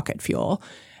it on rocket fuel.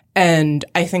 And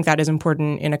I think that is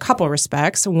important in a couple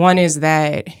respects. One is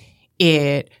that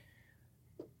it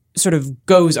sort of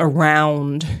goes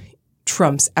around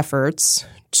Trump's efforts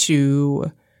to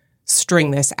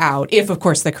string this out, if, of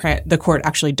course, the court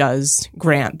actually does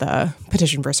grant the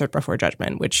petition for cert before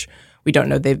judgment, which we don't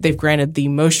know. They've granted the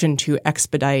motion to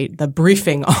expedite the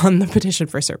briefing on the petition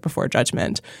for cert before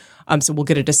judgment. So we'll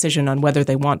get a decision on whether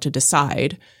they want to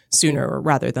decide sooner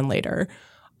rather than later.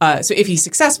 So if he's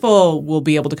successful, we'll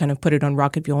be able to kind of put it on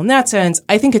rocket fuel in that sense.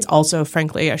 I think it's also,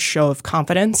 frankly, a show of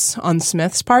confidence on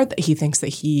Smith's part that he thinks that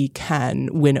he can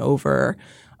win over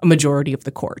a majority of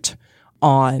the court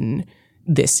on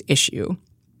this issue.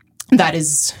 That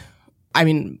is, I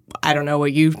mean, I don't know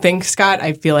what you think, Scott.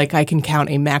 I feel like I can count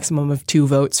a maximum of 2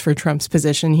 votes for Trump's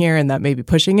position here, and that may be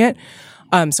pushing it.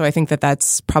 So I think that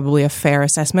that's probably a fair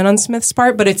assessment on Smith's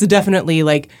part, but it is definitely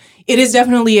a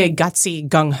gutsy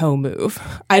gung-ho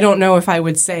move. I don't know if I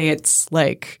would say it's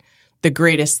like the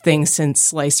greatest thing since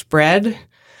sliced bread,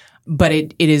 but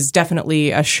it is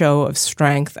definitely a show of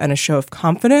strength and a show of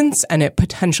confidence, and it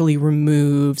potentially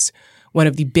removes one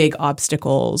of the big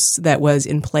obstacles that was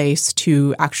in place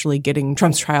to actually getting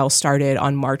Trump's trial started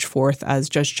on March 4th, as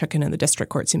Judge Chutkan in the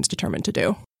district court seems determined to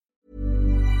do.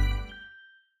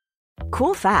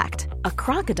 Cool fact, a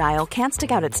crocodile can't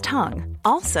stick out its tongue.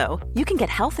 Also, you can get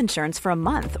health insurance for a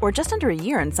month or just under a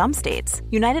year in some states.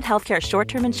 United Healthcare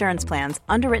short-term insurance plans,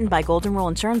 underwritten by Golden Rule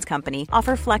Insurance Company,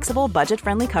 offer flexible,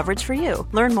 budget-friendly coverage for you.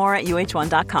 Learn more at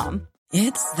UH1.com.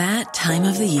 It's that time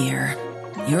of the year.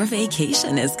 Your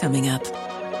vacation is coming up.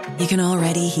 You can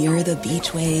already hear the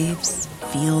beach waves,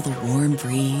 feel the warm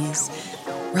breeze,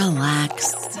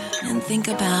 relax, and think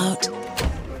about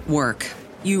work.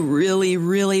 You really,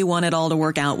 really want it all to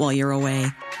work out while you're away.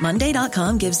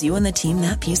 Monday.com gives you and the team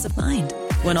that peace of mind.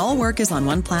 When all work is on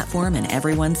one platform and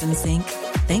everyone's in sync,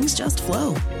 things just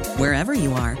flow. Wherever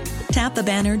you are, tap the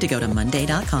banner to go to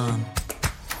Monday.com.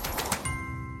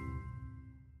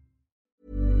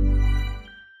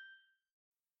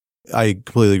 I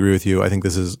completely agree with you. I think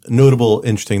this is notable,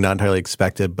 interesting, not entirely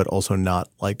expected, but also not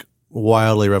like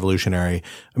wildly revolutionary.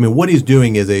 I mean, what he's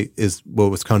doing is what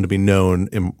was come to be known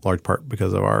in large part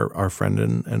because of our friend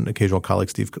and occasional colleague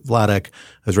Steve Vladeck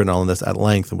has written all of this at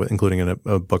length, including in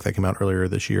a book that came out earlier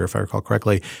this year, if I recall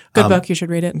correctly. Good book. You should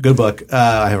read it. Good book.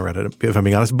 I haven't read it, if I'm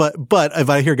being honest, but if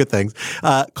I hear good things,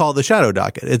 called The Shadow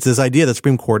Docket. It's this idea that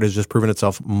Supreme Court has just proven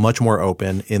itself much more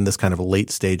open in this kind of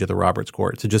late stage of the Roberts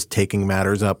Court to just taking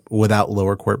matters up without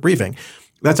lower court briefing.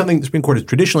 That's something the Supreme Court has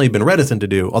traditionally been reticent to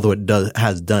do, although it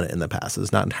has done it in the past.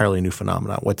 It's not entirely a new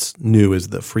phenomenon. What's new is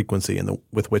the frequency and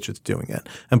with which it's doing it,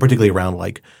 and particularly around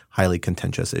like highly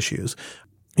contentious issues.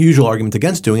 Usual arguments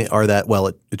against doing it are that, well,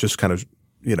 it just kind of,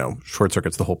 short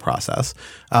circuits the whole process.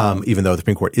 Even though the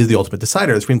Supreme Court is the ultimate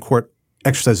decider, the Supreme Court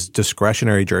exercises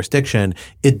discretionary jurisdiction.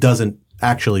 It doesn't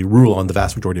actually rule on the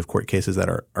vast majority of court cases that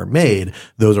are made.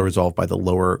 Those are resolved by the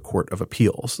lower court of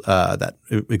appeals that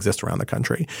exist around the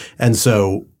country. And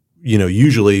so,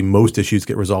 usually most issues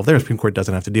get resolved there. The Supreme Court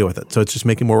doesn't have to deal with it. So it's just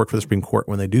making more work for the Supreme Court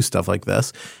when they do stuff like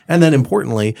this. And then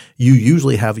importantly, you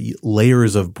usually have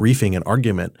layers of briefing and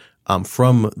argument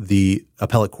from the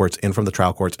appellate courts and from the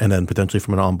trial courts, and then potentially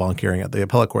from an en banc hearing at the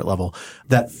appellate court level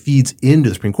that feeds into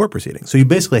the Supreme Court proceedings. So you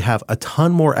basically have a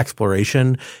ton more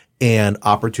exploration and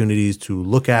opportunities to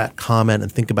look at, comment,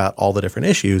 and think about all the different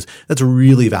issues. That's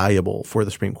really valuable for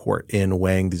the Supreme Court in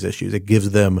weighing these issues. It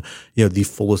gives them, the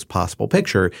fullest possible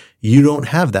picture. You don't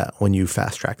have that when you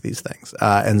fast track these things.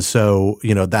 And so,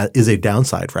 that is a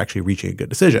downside for actually reaching a good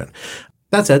decision.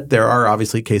 That said, there are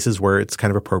obviously cases where it's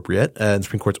kind of appropriate, and the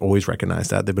Supreme Court's always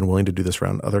recognized that. They've been willing to do this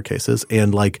around other cases.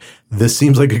 And this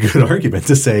seems like a good argument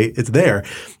to say it's there.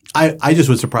 I just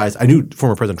was surprised. I knew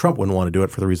former President Trump wouldn't want to do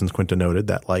it for the reasons Quinta noted,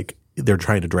 that they're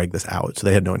trying to drag this out. So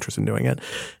they had no interest in doing it.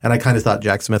 And I kind of thought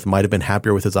Jack Smith might have been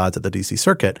happier with his odds at the D.C.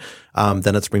 Circuit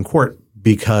than at Supreme Court,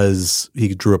 because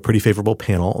he drew a pretty favorable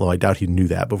panel, although I doubt he knew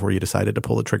that before he decided to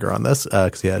pull the trigger on this,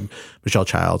 because he had Michelle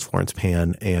Childs, Florence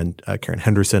Pan, and Karen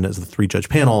Henderson as the 3-judge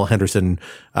panel. Henderson,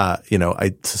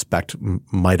 I suspect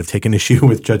might have taken issue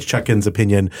with Judge Chutkan's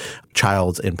opinion.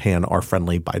 Childs and Pan are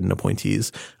friendly Biden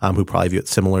appointees who probably view it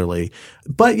similarly.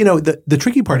 But, the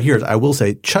tricky part here is, I will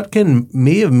say, Chutkan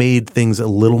may have made things a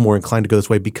little more inclined to go this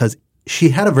way because she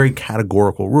had a very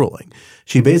categorical ruling.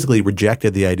 She basically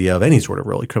rejected the idea of any sort of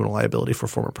really criminal liability for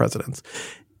former presidents.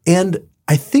 And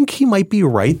I think he might be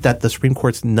right that the Supreme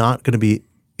Court's not going to be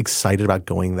excited about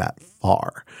going that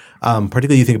far.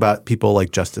 Particularly you think about people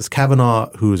like Justice Kavanaugh,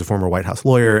 who is a former White House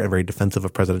lawyer and very defensive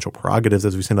of presidential prerogatives,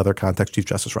 as we've seen in other contexts. Chief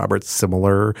Justice Roberts,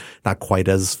 similar, not quite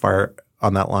as far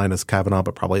on that line as Kavanaugh,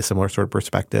 but probably a similar sort of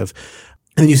perspective.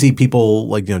 And then you see people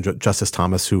like, Justice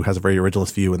Thomas, who has a very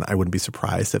originalist view, and I wouldn't be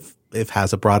surprised if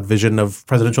has a broad vision of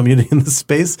presidential immunity in this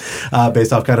space,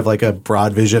 based off kind of like a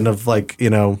broad vision of what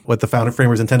the founder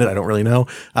framers intended. I don't really know,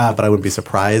 but I wouldn't be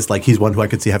surprised. He's one who I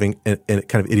could see having a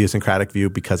kind of idiosyncratic view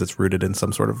because it's rooted in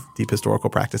some sort of deep historical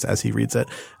practice as he reads it,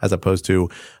 as opposed to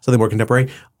something more contemporary.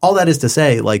 All that is to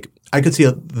say, I could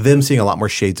see them seeing a lot more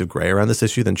shades of gray around this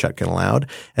issue than Chutkan allowed.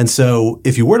 And so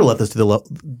if you were to let this develop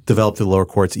through the lower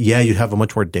courts, you'd have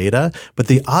much more data, but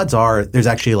the odds are there's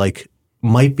actually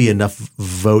might be enough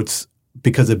votes,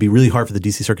 because it'd be really hard for the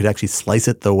D.C. Circuit to actually slice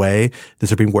it the way the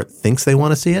Supreme Court thinks they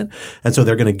want to see it. And so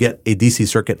they're going to get a D.C.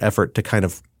 Circuit effort to kind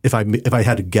of, if I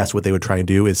had to guess what they would try and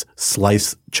do, is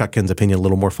slice Chutkan's opinion a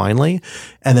little more finely.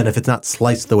 And then if it's not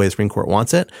sliced the way the Supreme Court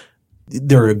wants it,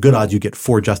 there are good odds you get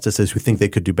 4 justices who think they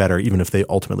could do better, even if they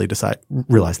ultimately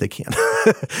realize they can't.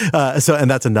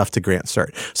 And that's enough to grant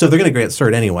cert. So if they're going to grant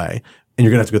cert anyway, and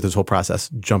you're going to have to go through this whole process,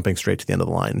 jumping straight to the end of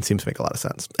the line, it seems to make a lot of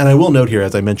sense. And I will note here,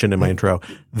 as I mentioned in my intro,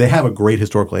 they have a great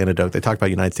historical anecdote. They talked about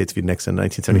United States v. Nixon,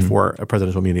 1974, a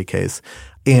presidential immunity case,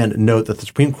 and note that the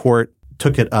Supreme Court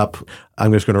took it up.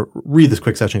 I'm just going to read this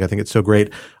quick section. I think it's so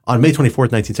great. On May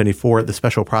 24th, 1974, the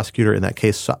special prosecutor in that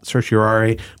case sought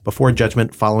certiorari before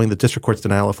judgment following the district court's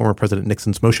denial of former President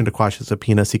Nixon's motion to quash his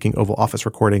subpoena seeking Oval Office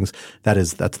recordings.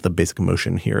 That's the basic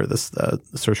motion here, this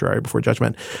certiorari before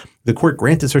judgment. The court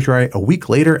granted certiorari a week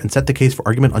later and set the case for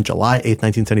argument on July 8th,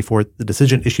 1974. The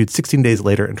decision issued 16 days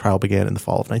later, and trial began in the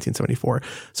fall of 1974.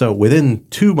 So within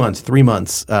 2 months, 3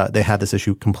 months, they had this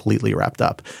issue completely wrapped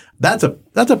up. That's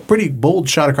a pretty bold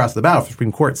shot across the bow for the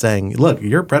Supreme Court, saying, look,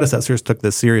 your predecessors took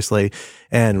this seriously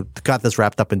and got this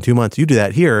wrapped up in 2 months. You do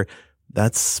that here.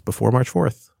 That's before March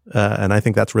 4th. And I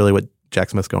think that's really what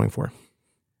Jack Smith's going for.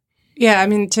 Yeah, I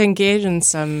mean, to engage in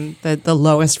the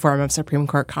lowest form of Supreme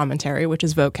Court commentary, which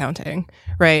is vote counting,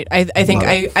 right? I think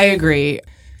I agree.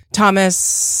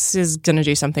 Thomas is going to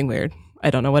do something weird.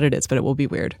 I don't know what it is, but it will be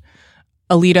weird.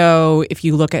 Alito, if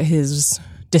you look at his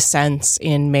dissents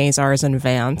in Mazars and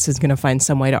Vance, is going to find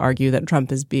some way to argue that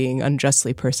Trump is being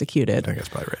unjustly persecuted. I think that's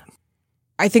probably right.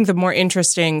 I think the more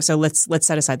interesting, so let's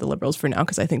set aside the liberals for now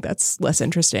because I think that's less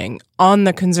interesting. On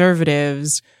the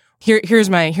conservatives, here's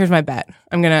my bet.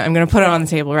 I'm gonna put it on the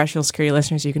table, Rational Security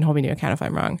listeners. You can hold me to account if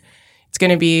I'm wrong. It's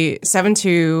going to be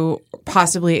 7-2,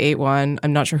 possibly 8-1.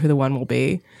 I'm not sure who the one will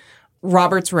be.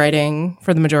 Roberts writing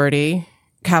for the majority,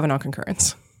 Kavanaugh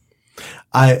concurrence.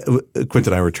 Quint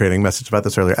and I were trading message about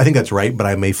this earlier. I think that's right, but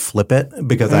I may flip it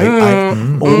because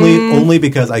only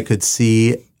because I could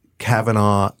see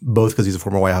Kavanaugh, both because he's a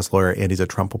former White House lawyer and he's a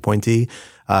Trump appointee,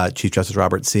 Chief Justice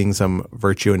Roberts seeing some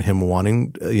virtue in him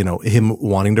wanting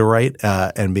to write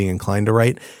and being inclined to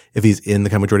write. If he's in the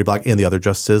kind of majority bloc and the other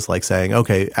justices, like saying,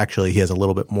 okay, actually he has a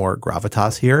little bit more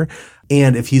gravitas here.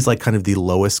 And if he's like kind of the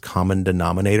lowest common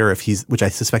denominator, which I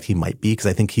suspect he might be, because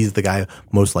I think he's the guy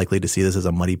most likely to see this as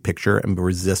a muddy picture and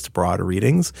resist broad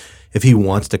readings. If he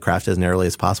wants to craft it as narrowly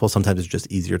as possible, sometimes it's just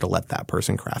easier to let that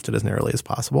person craft it as narrowly as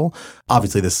possible.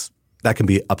 Obviously that can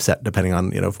be upset depending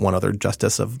on, if one other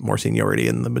justice of more seniority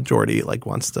in the majority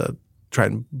wants to try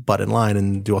and butt in line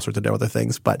and do all sorts of other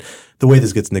things. But the way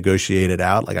this gets negotiated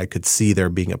out, I could see there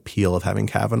being appeal of having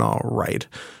Kavanaugh right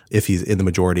if he's in the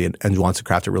majority and wants to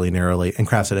craft it really narrowly and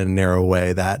crafts it in a narrow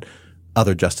way that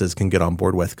other justices can get on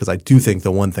board with. Because I do think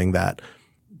the one thing that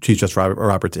Chief Justice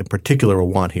Roberts in particular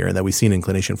will want here and that we see an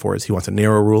inclination for is he wants a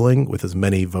narrow ruling with as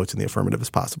many votes in the affirmative as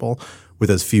possible, with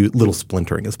as few little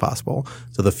splintering as possible.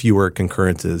 So the fewer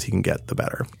concurrences he can get, the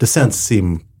better. Dissents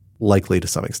seem likely to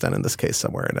some extent in this case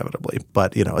somewhere inevitably.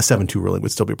 But, a 7-2 ruling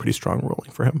would still be a pretty strong ruling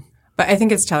for him. But I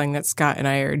think it's telling that Scott and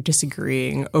I are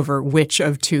disagreeing over which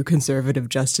of two conservative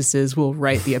justices will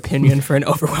write the opinion for an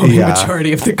overwhelming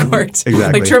majority of the court.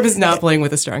 Exactly. Trump is not playing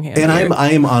with a strong hand. And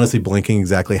I am honestly blinking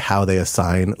exactly how they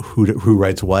assign who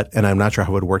writes what, and I'm not sure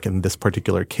how it would work in this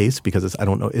particular case because I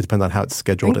don't know. It depends on how it's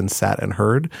scheduled and sat and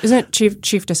heard. Isn't it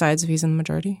Chief decides if he's in the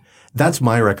majority? That's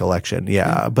my recollection,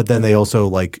 yeah. But then they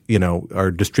also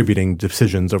are distributing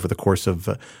decisions over the course of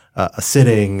a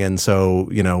sitting, and so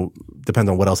depends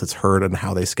on what else it's heard and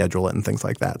how they schedule it and things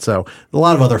like that. So a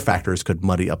lot of other factors could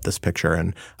muddy up this picture,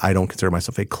 and I don't consider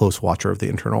myself a close watcher of the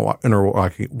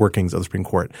inner workings of the Supreme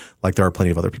Court. There are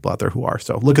plenty of other people out there who are.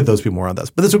 So look at those people more on this.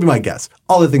 But this would be my guess.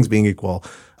 All the things being equal,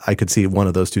 I could see one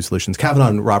of those two solutions. Kavanaugh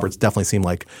and Roberts definitely seem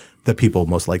like the people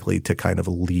most likely to kind of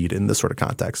lead in this sort of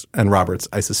context. And Roberts,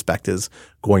 I suspect, is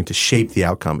going to shape the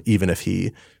outcome even if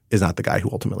he is not the guy who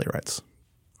ultimately writes.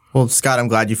 Well, Scott, I'm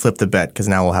glad you flipped the bet because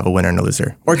now we'll have a winner and a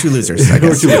loser. Or two losers, I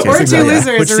guess. Or two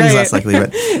losers, which seems less likely. But,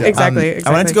 exactly.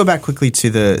 I wanted to go back quickly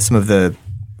to some of the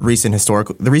recent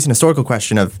historical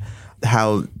question of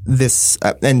how this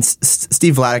and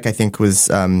Steve Vladeck, I think, was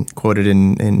quoted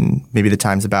in maybe the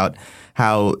Times about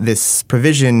how this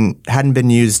provision hadn't been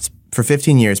used for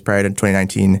 15 years prior to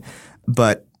 2019,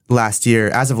 but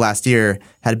as of last year,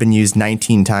 had been used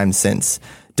 19 times since.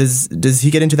 Does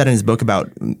he get into that in his book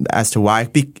about as to why?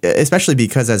 Especially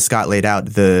because, as Scott laid out,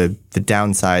 the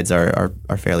downsides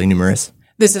are fairly numerous.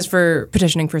 This is for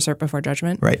petitioning for cert before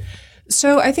judgment? Right.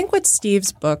 So I think what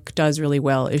Steve's book does really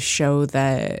well is show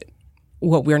that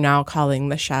what we're now calling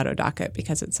the shadow docket,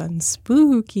 because it sounds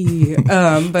spooky.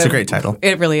 But it's a great title.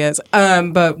 It really is.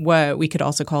 But what we could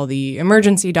also call the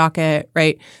emergency docket,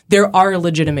 right? There are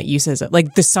legitimate uses.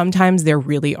 Sometimes there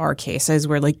really are cases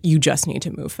where you just need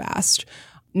to move fast.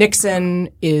 Nixon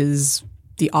is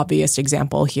the obvious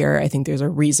example here. I think there's a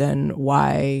reason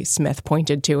why Smith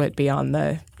pointed to it beyond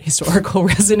the historical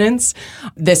resonance.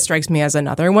 This strikes me as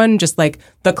another one, just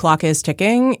the clock is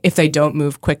ticking. If they don't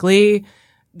move quickly,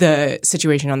 the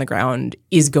situation on the ground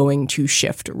is going to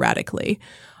shift radically.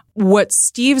 What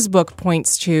Steve's book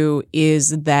points to is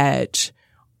that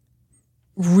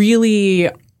really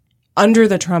under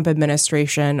the Trump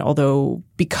administration, although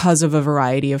because of a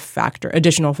variety of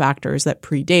additional factors that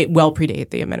predate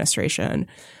the administration,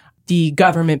 the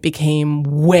government became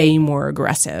way more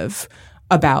aggressive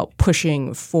about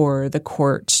pushing for the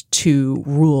court to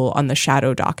rule on the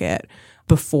shadow docket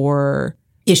before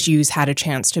issues had a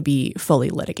chance to be fully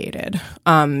litigated.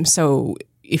 So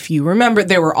if you remember,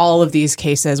 there were all of these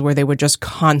cases where they would just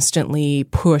constantly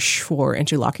push for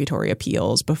interlocutory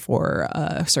appeals before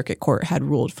a circuit court had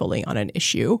ruled fully on an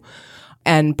issue.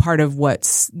 And part of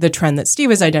what's the trend that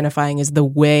Steve is identifying is the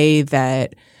way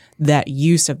that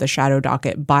use of the shadow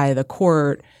docket by the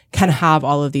court can have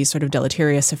all of these sort of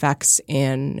deleterious effects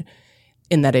in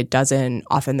that it doesn't –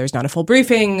 often there's not a full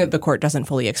briefing. The court doesn't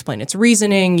fully explain its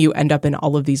reasoning. You end up in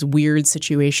all of these weird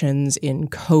situations in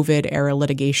COVID-era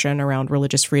litigation around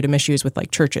religious freedom issues with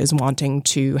churches wanting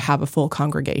to have a full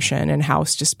congregation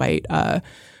in-house despite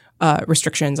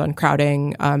restrictions on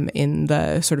crowding in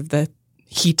the sort of the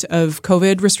heat of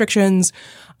COVID restrictions,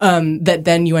 that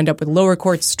then you end up with lower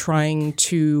courts trying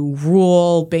to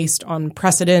rule based on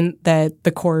precedent that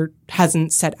the court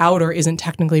hasn't set out or isn't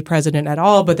technically precedent at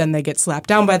all, but then they get slapped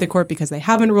down by the court because they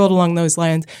haven't ruled along those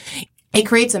lines. It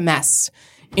creates a mess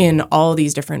in all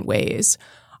these different ways.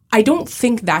 I don't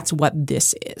think that's what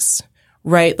this is,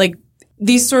 right? Like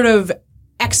these sort of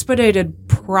expedited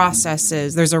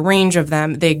processes, there's a range of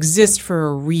them. They exist for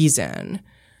a reason.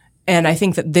 And I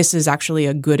think that this is actually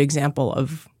a good example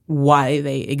of why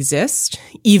they exist,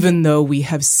 even though we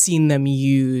have seen them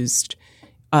used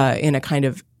in a kind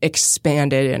of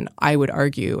expanded, and I would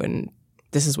argue, and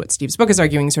this is what Steve's book is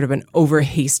arguing, sort of an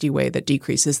over-hasty way that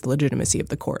decreases the legitimacy of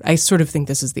the court. I sort of think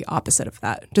this is the opposite of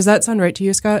that. Does that sound right to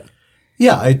you, Scott?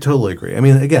 Yeah, I totally agree. I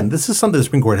mean, again, this is something the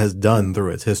Supreme Court has done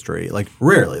through its history. Like,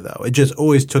 rarely, though. It just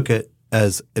always took it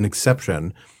as an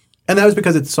exception. And that was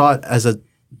because it saw it as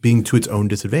being to its own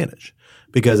disadvantage.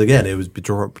 Because, again, it was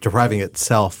depriving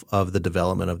itself of the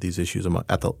development of these issues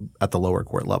at the lower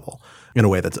court level in a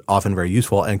way that's often very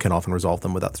useful and can often resolve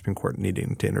them without the Supreme Court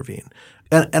needing to intervene.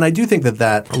 And I do think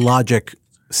that logic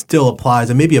still applies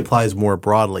and maybe applies more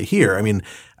broadly here. I mean,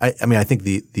 I think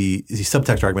the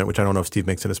subtext argument, which I don't know if Steve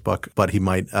makes in his book, but he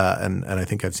might, and I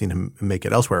think I've seen him make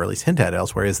it elsewhere, or at least hint at it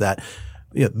elsewhere, is that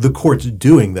the court's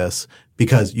doing this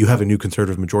because you have a new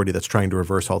conservative majority that's trying to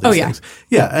reverse all these things.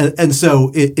 Yeah. And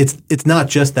so it's not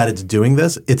just that it's doing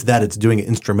this, it's that it's doing it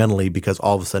instrumentally because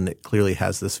all of a sudden it clearly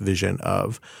has this vision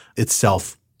of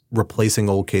itself replacing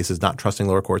old cases, not trusting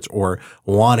lower courts, or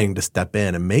wanting to step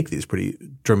in and make these pretty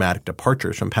dramatic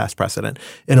departures from past precedent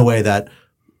in a way that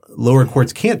lower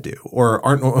courts can't do or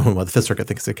aren't – well, the Fifth Circuit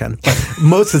thinks they can. But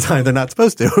most of the time they're not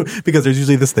supposed to because there's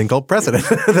usually this thing called precedent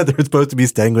that they're supposed to be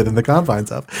staying within the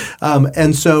confines of.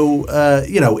 And so,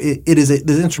 it is –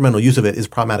 the instrumental use of it is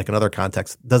problematic in other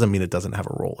contexts. Doesn't mean it doesn't have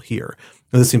a role here.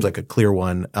 And this seems like a clear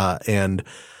one. And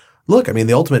look, I mean,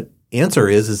 the ultimate answer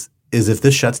is if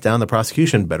this shuts down the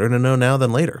prosecution, better to know now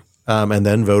than later. And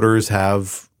then voters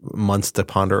have months to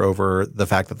ponder over the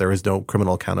fact that there is no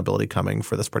criminal accountability coming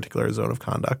for this particular zone of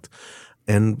conduct.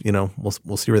 And,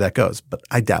 we'll see where that goes. But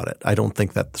I doubt it. I don't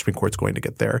think that the Supreme Court's going to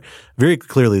get there. Very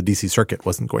clearly, the D.C. Circuit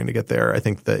wasn't going to get there. I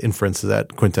think the inferences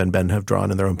that Quinta and Ben have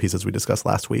drawn in their own pieces we discussed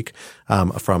last week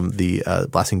from the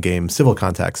Blasting Game civil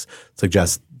context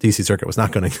suggests D.C. Circuit was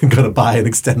not going to buy and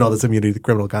extend all this immunity to the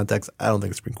criminal context. I don't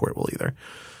think the Supreme Court will either.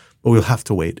 But we'll have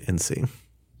to wait and see.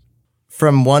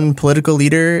 From one political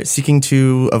leader seeking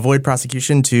to avoid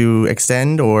prosecution to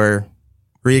extend or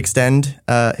re-extend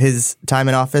his time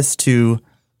in office to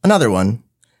another one,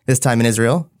 this time in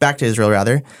Israel, back to Israel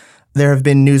rather. There have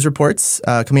been news reports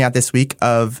coming out this week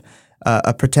of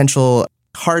a potential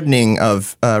hardening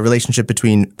of relationship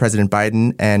between President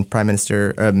Biden and Prime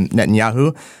Minister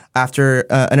Netanyahu after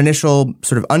an initial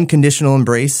sort of unconditional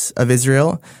embrace of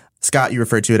Israel. Scott, you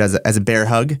referred to it as a bear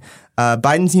hug.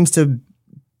 Biden seems to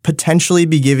potentially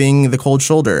be giving the cold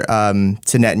shoulder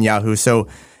to Netanyahu. So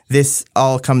this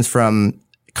all comes from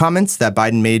comments that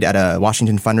Biden made at a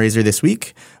Washington fundraiser this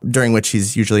week, during which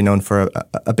he's usually known for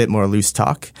a bit more loose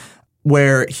talk,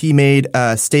 where he made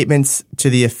statements to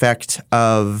the effect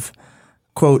of,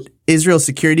 quote, Israel's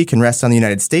security can rest on the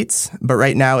United States, but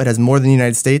right now it has more than the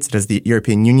United States. It has the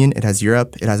European Union. It has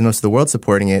Europe. It has most of the world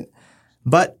supporting it.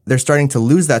 But they're starting to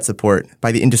lose that support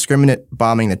by the indiscriminate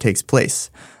bombing that takes place.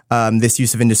 This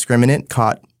use of indiscriminate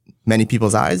caught many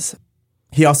people's eyes.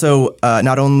 He also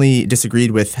not only disagreed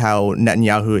with how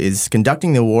Netanyahu is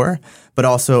conducting the war, but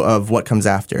also of what comes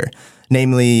after,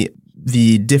 namely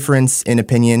the difference in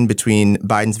opinion between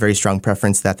Biden's very strong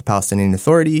preference that the Palestinian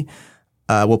Authority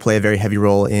will play a very heavy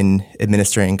role in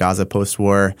administering Gaza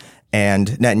post-war, and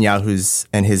Netanyahu's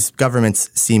and his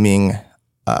government's seeming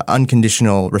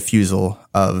unconditional refusal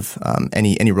of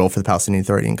any role for the Palestinian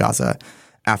Authority in Gaza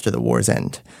after the war's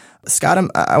end. Scott,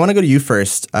 I want to go to you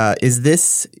first. Is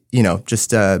this,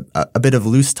 just a bit of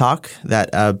loose talk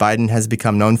that Biden has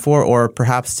become known for, or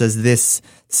perhaps does this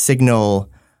signal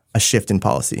a shift in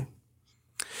policy?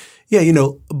 Yeah,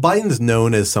 Biden's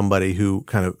known as somebody who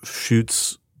kind of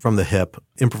shoots from the hip,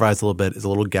 improvises a little bit, is a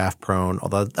little gaffe prone,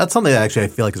 although that's something that actually I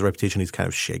feel like his reputation he's kind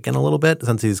of shaken a little bit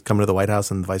since he's come to the White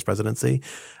House and the vice presidency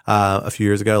a few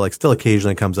years ago. Like, still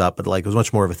occasionally comes up, but like it was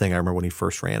much more of a thing I remember when he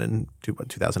first ran in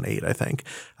 2008, I think.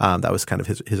 That was kind of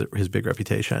his big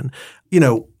reputation.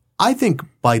 I think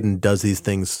Biden does these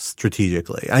things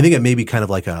strategically. I think it may be kind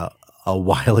of like a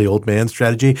wily old man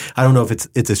strategy. I don't know if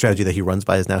it's a strategy that he runs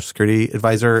by his national security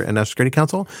advisor and national security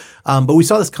council. But we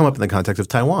saw this come up in the context of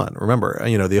Taiwan. Remember,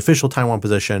 the official Taiwan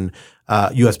position,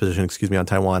 U.S. position, on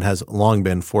Taiwan has long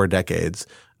been for decades,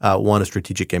 one of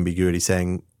strategic ambiguity,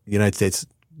 saying the United States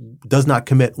does not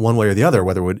commit one way or the other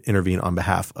whether it would intervene on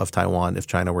behalf of Taiwan if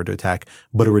China were to attack,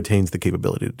 but it retains the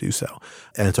capability to do so.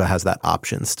 And so it has that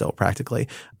option still practically.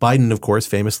 Biden, of course,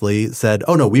 famously said,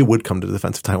 oh, no, we would come to the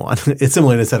defense of Taiwan. It's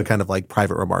similar to a set of kind of like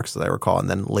private remarks, as I recall, and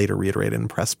then later reiterated in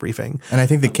press briefing. And I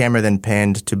think the camera then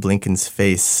panned to Blinken's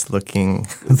face looking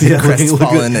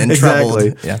crestfallen and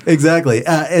troubled. Yeah. Exactly.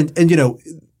 And you know,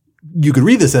 you could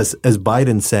read this as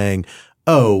Biden saying,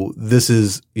 oh, this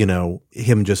is, you know,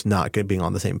 him just not being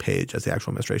on the same page as the actual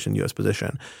administration U.S.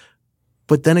 position.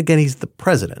 But then again, he's the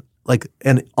president. Like,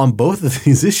 and on both of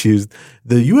these issues,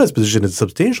 the U.S. position is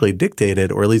substantially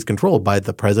dictated or at least controlled by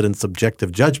the president's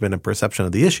subjective judgment and perception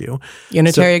of the issue.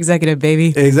 Unitary executive,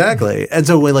 baby. Exactly. And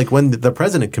so when the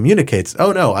president communicates,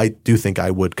 oh, no, I do think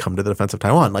I would come to the defense of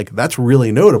Taiwan, like that's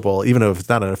really notable, even if it's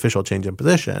not an official change in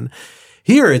position.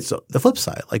 Here, it's the flip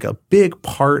side. Like a big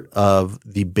part of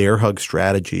the bear hug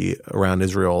strategy around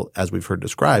Israel, as we've heard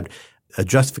described, a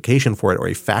justification for it or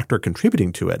a factor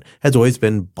contributing to it has always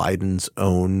been Biden's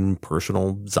own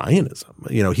personal Zionism.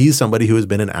 You know, he's somebody who has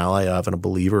been an ally of and a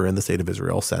believer in the state of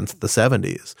Israel since the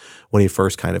 70s when he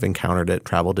first kind of encountered it,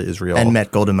 traveled to Israel. And met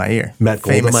Golda Meir.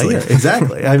 Golda Meir.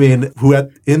 Exactly. I mean, who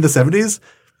in the 70s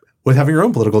was having her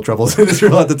own political troubles in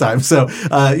Israel at the time. So,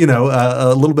 a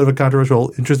little bit of a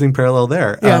controversial, interesting parallel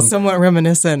there. Yeah, somewhat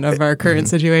reminiscent of our current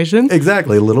situation.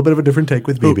 Exactly. A little bit of a different take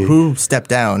with Bibi. Who stepped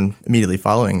down immediately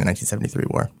following the 1973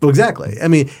 war. Well, exactly. I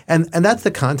mean, and that's the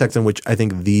context in which I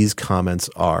think these comments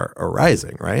are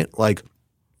arising, right? Like,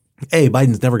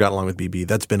 Biden's never gotten along with Bibi.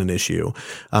 That's been an issue.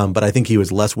 But I think he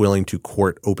was less willing to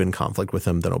court open conflict with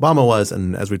him than Obama was.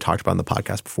 And as we talked about in the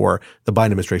podcast before, the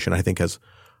Biden administration, I think, has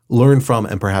learn from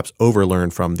and perhaps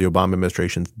overlearn from the Obama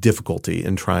administration's difficulty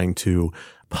in trying to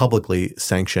publicly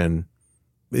sanction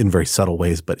in very subtle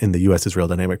ways, but in the U.S.-Israel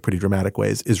dynamic, pretty dramatic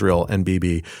ways, Israel and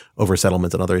Bibi over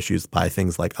settlements and other issues by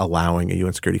things like allowing a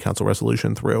UN Security Council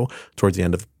resolution through towards the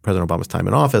end of President Obama's time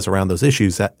in office around those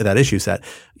issues, that issue set.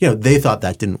 You know, they thought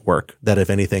that didn't work, that if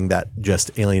anything, that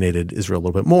just alienated Israel a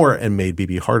little bit more and made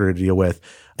Bibi harder to deal with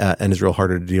and Israel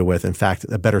harder to deal with. In fact,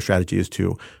 a better strategy is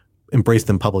to embrace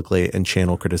them publicly and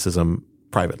channel criticism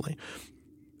privately.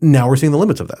 Now we're seeing the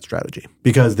limits of that strategy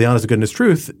because the honest to goodness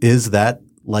truth is that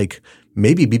like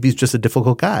maybe Bibi's just a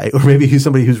difficult guy or maybe he's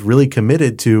somebody who's really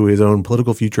committed to his own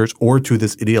political futures or to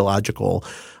this ideological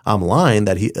line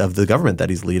of the government that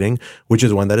he's leading, which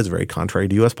is one that is very contrary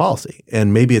to U.S. policy.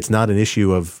 And maybe it's not an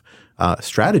issue of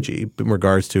strategy in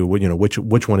regards to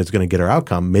which one is going to get our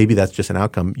outcome. Maybe that's just an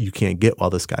outcome you can't get while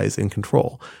this guy is in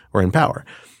control or in power.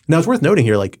 Now it's worth noting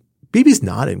here, like, Bibi's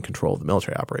not in control of the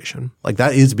military operation. Like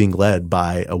that is being led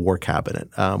by a war cabinet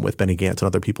with Benny Gantz and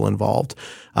other people involved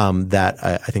that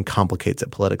I think complicates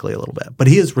it politically a little bit. But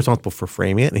he is responsible for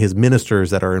framing it, and his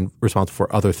ministers that are responsible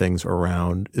for other things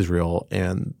around Israel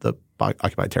and the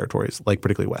occupied territories, like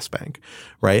particularly West Bank,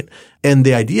 right? And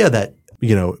the idea that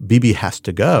Bibi has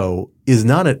to go is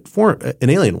not an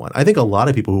alien one. I think a lot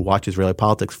of people who watch Israeli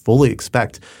politics fully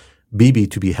expect Bibi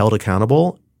to be held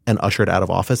accountable and ushered out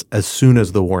of office as soon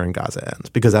as the war in Gaza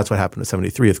ends, because that's what happened in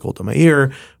 73 with Golda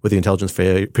Meir, with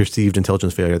the perceived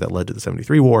intelligence failure that led to the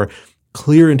 73 war.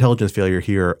 Clear intelligence failure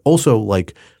here. Also,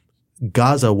 like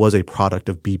Gaza was a product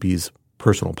of Bibi's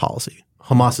personal policy.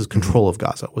 Hamas's control of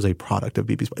Gaza was a product of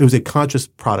Bibi's. It was a conscious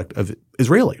product of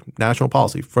Israeli national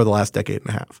policy for the last decade and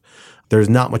a half. There's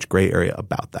not much gray area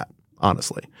about that,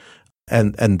 honestly.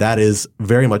 And that is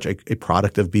very much a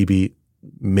product of Bibi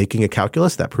making a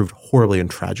calculus that proved horribly and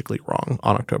tragically wrong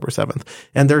on October 7th.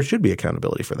 And there should be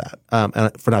accountability for that,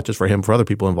 and for not just for him, for other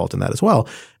people involved in that as well.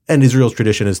 And Israel's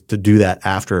tradition is to do that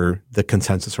after the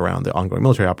consensus around the ongoing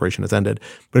military operation has ended.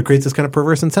 But it creates this kind of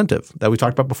perverse incentive that we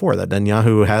talked about before, that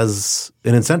Netanyahu has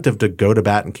an incentive to go to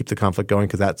bat and keep the conflict going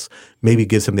because that's maybe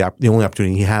gives him the only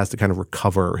opportunity he has to kind of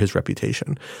recover his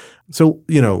reputation. So,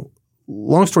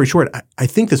 long story short, I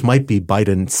think this might be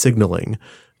Biden signaling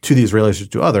to the Israelis or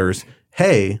to others,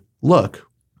 hey, look,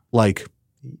 like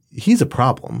he's a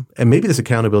problem, and maybe this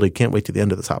accountability can't wait to the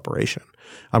end of this operation.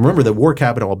 Remember that war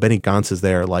cabinet, while Benny Gantz is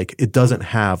there, like it doesn't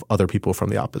have other people from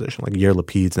the opposition. Like Yair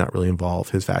Lapid's not really involved,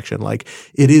 his faction. Like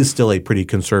it is still a pretty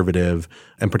conservative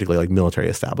and particularly like military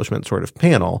establishment sort of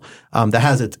panel that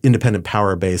has its independent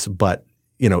power base, but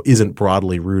isn't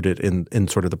broadly rooted in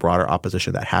sort of the broader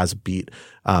opposition that has beat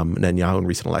Netanyahu in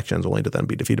recent elections, only to then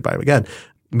be defeated by him again.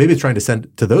 Maybe it's trying to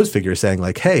send to those figures saying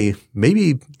like, hey,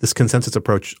 maybe this consensus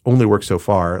approach only works so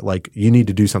far. Like you need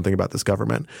to do something about this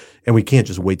government. And we can't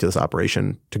just wait to this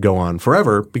operation to go on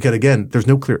forever because, again, there's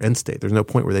no clear end state. There's no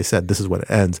point where they said this is when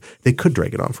it ends. They could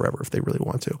drag it on forever if they really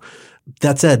want to.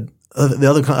 That said, the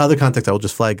other context I will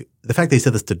just flag, the fact they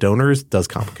said this to donors does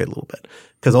complicate a little bit,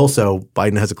 because also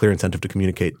Biden has a clear incentive to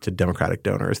communicate to Democratic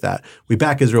donors that we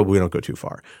back Israel, but we don't go too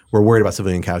far. We're worried about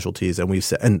civilian casualties, and we've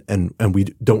said and we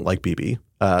don't like Bibi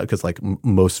because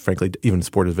most, frankly, even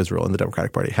supporters of Israel in the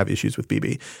Democratic Party have issues with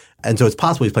Bibi, and so it's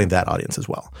possible he's playing that audience as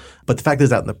well. But the fact that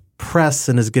it's out in the press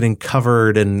and is getting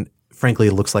covered, and frankly,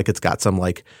 it looks like it's got some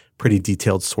pretty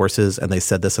detailed sources, and they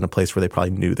said this in a place where they probably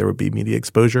knew there would be media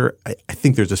exposure. I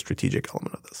think there's a strategic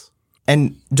element of this.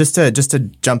 And just to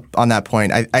jump on that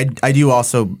point, I do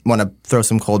also want to throw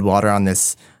some cold water on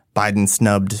this Biden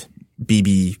snubbed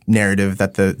Bibi narrative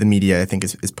that the media, I think,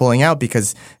 is pulling out,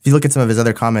 because if you look at some of his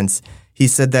other comments, he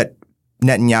said that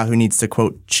Netanyahu needs to,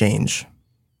 quote, change.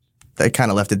 I kind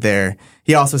of left it there.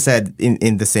 He also said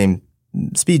in the same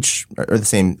speech or the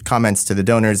same comments to the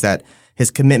donors that his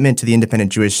commitment to the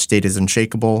independent Jewish state is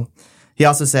unshakable. He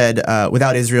also said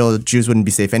without Israel, Jews wouldn't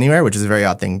be safe anywhere, which is a very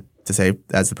odd thing to say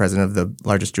as the president of the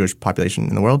largest Jewish population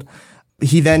in the world.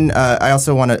 He then, I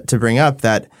also wanted to bring up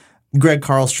that Greg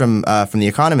Carlstrom from The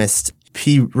Economist,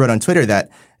 he wrote on Twitter that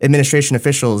administration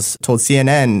officials told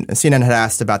CNN had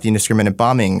asked about the indiscriminate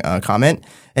bombing comment,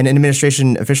 and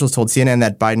administration officials told CNN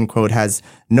that Biden, quote, has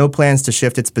no plans to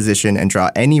shift its position and draw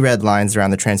any red lines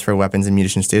around the transfer of weapons and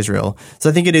munitions to Israel. So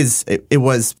I think it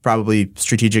was probably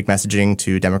strategic messaging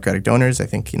to Democratic donors. I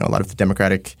think, a lot of the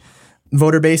Democratic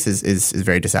voter base is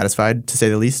very dissatisfied, to say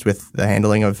the least, with the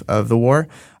handling of the war.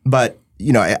 But,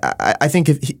 I think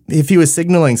if he was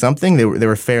signaling something, they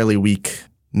were fairly weak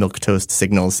milquetoast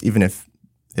signals, even if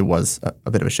it was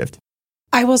a bit of a shift.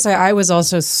 I will say I was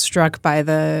also struck by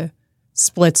the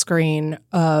split screen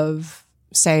of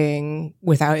saying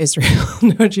without Israel,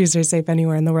 no Jews are safe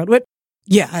anywhere in the world. But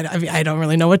yeah, I don't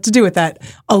really know what to do with that,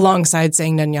 alongside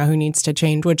saying Netanyahu needs to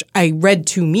change, which I read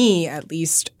to me at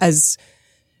least as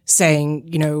saying,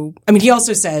 he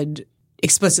also said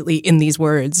explicitly in these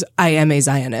words, I am a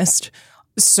Zionist.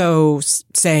 So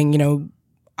saying,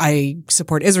 I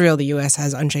support Israel. The U.S.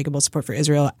 has unshakable support for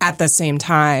Israel. At the same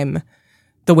time,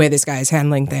 the way this guy is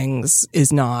handling things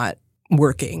is not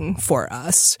working for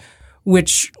us,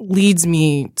 which leads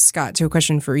me, Scott, to a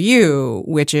question for you,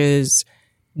 which is,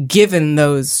 given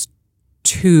those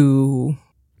two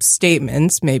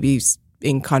statements, maybe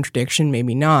in contradiction,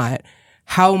 maybe not,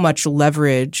 how much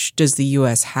leverage does the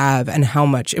U.S. have, and how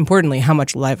much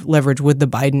leverage would the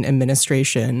Biden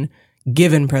administration,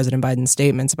 given President Biden's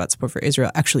statements about support for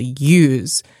Israel, actually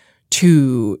use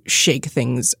to shake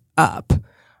things up?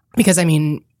 Because,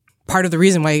 part of the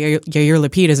reason why Yair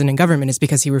Lapid isn't in government is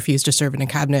because he refused to serve in a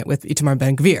cabinet with Itamar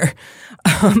Ben-Gvir.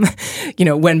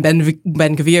 When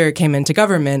Ben-Gvir came into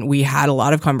government, we had a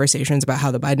lot of conversations about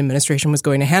how the Biden administration was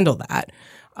going to handle that.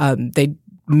 They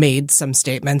made some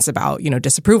statements about,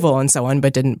 disapproval and so on,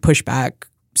 but didn't push back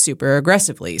super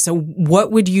aggressively. So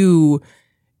what would you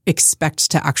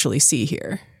expect to actually see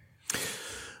here?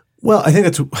 Well, I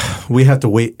think we have to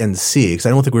wait and see, because I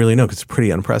don't think we really know, because it's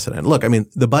pretty unprecedented. Look,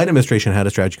 the Biden administration had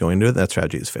a strategy going into it. That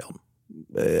strategy has failed.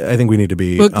 I think we need to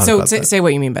be honest about that. Say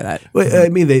what you mean by that. Well,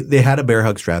 they had a bear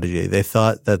hug strategy. They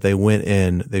thought that they went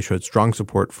in, they showed strong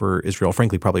support for Israel,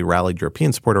 frankly, probably rallied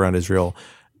European support around Israel.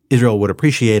 Israel would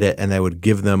appreciate it, and they would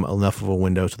give them enough of a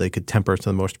window so they could temper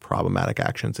some of the most problematic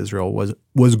actions Israel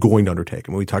was going to undertake.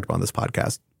 We talked about on this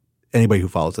podcast, anybody who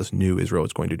follows us knew Israel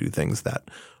was going to do things that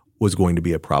was going to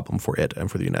be a problem for it and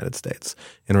for the United States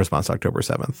in response to October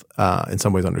 7th, in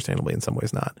some ways understandably, in some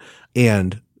ways not.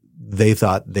 And they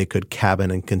thought they could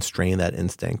cabin and constrain that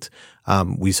instinct.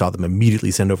 We saw them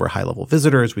immediately send over high-level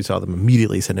visitors. We saw them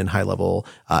immediately send in high-level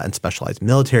and specialized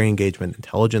military engagement,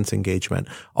 intelligence engagement.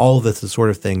 All of this is the sort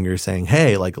of thing you're saying,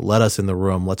 hey, let us in the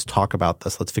room. Let's talk about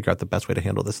this. Let's figure out the best way to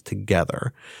handle this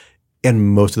together.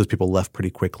 And most of those people left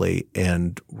pretty quickly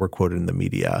and were quoted in the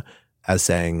media as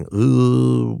saying,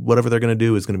 ooh, whatever they're going to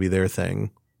do is going to be their thing,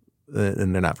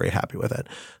 and they're not very happy with it.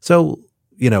 So,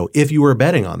 if you were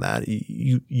betting on that,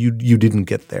 you didn't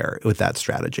get there with that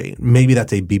strategy. Maybe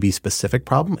that's a Bibi specific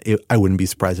problem. I wouldn't be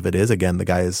surprised if it is. Again, the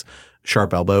guy is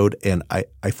sharp elbowed, and I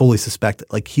fully suspect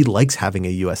he likes having a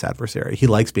U.S. adversary. He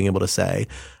likes being able to say,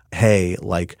 hey,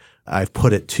 I've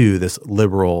put it to this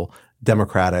liberal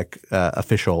Democratic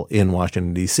official in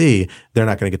Washington, D.C., they're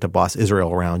not going to get to boss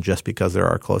Israel around just because they're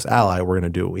our close ally. We're going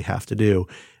to do what we have to do.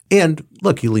 And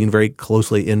look, he leaned very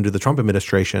closely into the Trump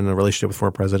administration and a relationship with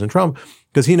former President Trump,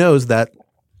 because he knows that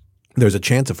there's a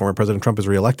chance if former President Trump is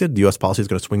reelected, the U.S. policy is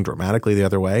going to swing dramatically the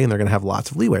other way, and they're going to have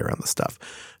lots of leeway around this stuff.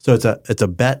 So it's a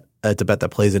bet It's a bet that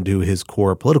plays into his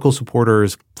core political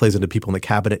supporters, plays into people in the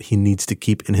cabinet he needs to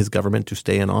keep in his government to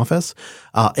stay in office.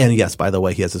 And yes, by the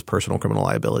way, he has his personal criminal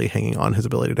liability hanging on his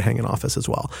ability to hang in office as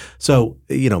well. So,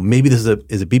 maybe this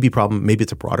is a Bibi problem. Maybe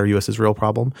it's a broader U.S.-Israel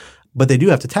problem. But they do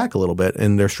have to tack a little bit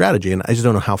in their strategy, and I just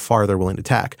don't know how far they're willing to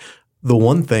tack. The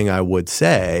one thing I would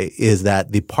say is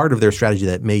that the part of their strategy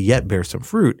that may yet bear some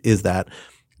fruit is that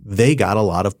they got a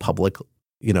lot of public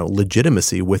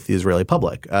legitimacy with the Israeli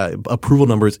public. Approval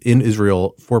numbers in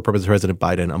Israel for President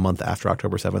Biden a month after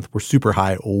October 7th were super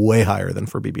high, way higher than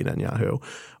for Bibi Netanyahu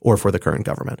or for the current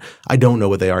government. I don't know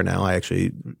what they are now. I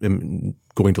actually am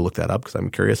going to look that up because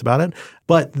I'm curious about it.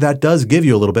 But that does give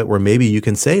you a little bit where maybe you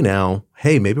can say now,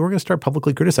 hey, maybe we're going to start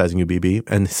publicly criticizing you, Bibi,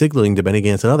 and signaling to Benny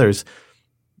Gantz and others,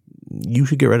 you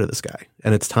should get rid of this guy,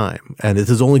 and it's time. And this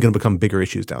is only going to become bigger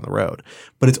issues down the road.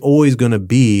 But it's always going to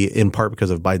be in part because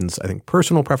of Biden's, I think,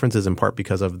 personal preferences, in part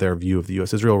because of their view of the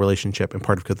U.S.-Israel relationship, in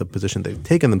part because of the position they've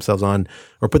taken themselves on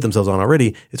or put themselves on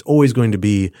already. It's always going to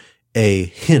be a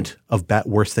hint of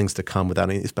worse things to come without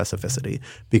any specificity,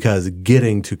 because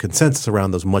getting to consensus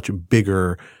around those much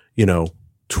bigger,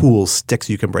 tools, sticks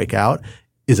you can break out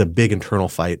is a big internal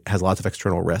fight, has lots of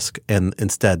external risk, and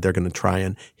instead they're going to try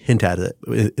and hint at it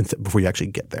before you actually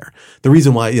get there. The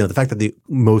reason why, the fact that the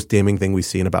most damning thing we've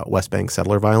seen about West Bank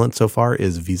settler violence so far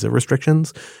is visa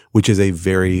restrictions, which is a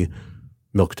very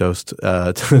milquetoast,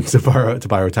 to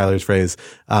borrow Tyler's phrase,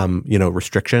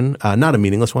 restriction. Not a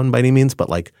meaningless one by any means, but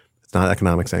it's not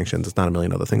economic sanctions. It's not a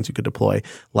million other things you could deploy.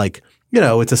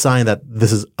 It's a sign that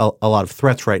this is a lot of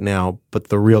threats right now, but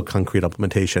the real concrete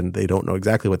implementation, they don't know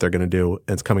exactly what they're going to do,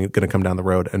 and it's going to come down the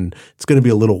road, and it's going to be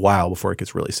a little while before it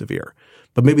gets really severe.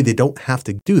 But maybe they don't have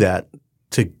to do that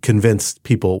to convince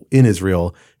people in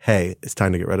Israel, hey, it's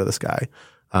time to get rid of this guy.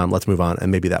 Let's move on.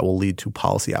 And maybe that will lead to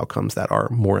policy outcomes that are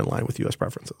more in line with U.S.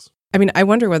 preferences. I mean, I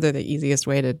wonder whether the easiest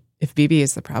way to, if Bibi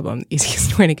is the problem, the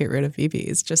easiest way to get rid of Bibi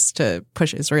is just to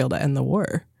push Israel to end the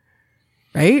war,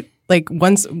 right?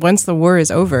 Once the war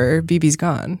is over, Bibi's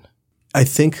gone. I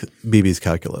think Bibi's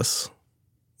calculus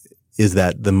is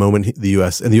that the moment the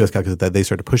U.S. calculus that they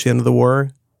start to push the end of the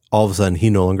war, all of a sudden he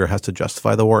no longer has to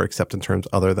justify the war except in terms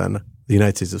other than the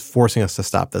United States is forcing us to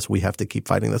stop this. We have to keep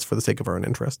fighting this for the sake of our own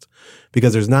interest.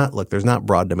 Because there's not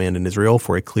broad demand in Israel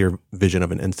for a clear vision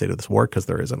of an end state of this war, because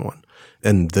there isn't one.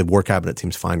 And the war cabinet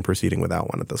seems fine proceeding without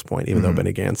one at this point, even though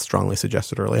Benny Gantz strongly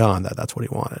suggested early on that that's what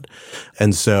he wanted.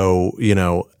 And so,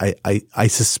 I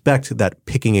suspect that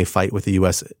picking a fight with the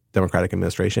U.S. Democratic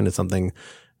administration is something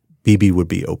Bibi would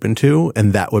be open to,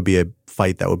 and that would be a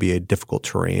fight that would be a difficult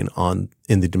terrain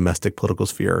in the domestic political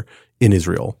sphere in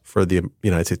Israel for the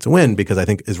United States to win, because I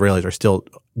think Israelis are still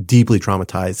deeply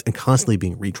traumatized and constantly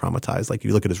being re-traumatized. Like,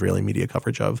 you look at Israeli media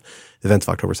coverage of the events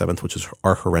of October 7th, which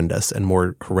are horrendous, and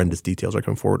more horrendous details are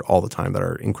coming forward all the time that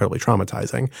are incredibly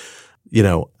traumatizing.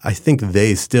 I think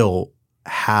they still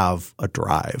have a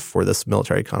drive for this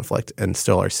military conflict and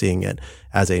still are seeing it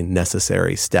as a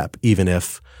necessary step, even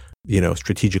if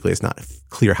strategically it's not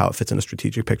clear how it fits in a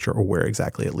strategic picture or where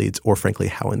exactly it leads, or frankly,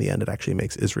 how in the end it actually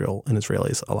makes Israel and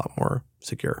Israelis a lot more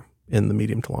secure in the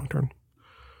medium to long term.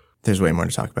 There's way more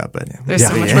to talk about, but there's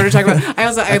so much more to talk about.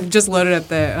 I just loaded up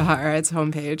the Haaretz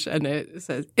homepage, and it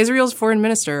says Israel's foreign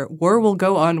minister: war will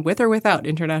go on with or without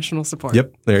international support.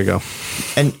 Yep, there you go.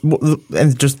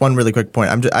 And just one really quick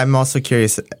point. I'm also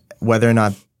curious whether or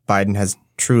not Biden has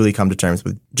truly come to terms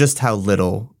with just how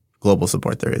little global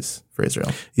support there is for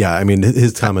Israel. Yeah, I mean,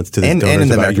 his comments to the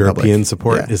donors about European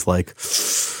support is they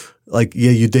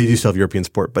do still have European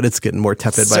support, but it's getting more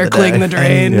tepid by the day. Circling the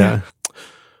drain. Yeah.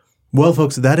 Well,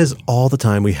 folks, that is all the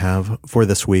time we have for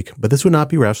this week. But this would not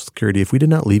be Rational Security if we did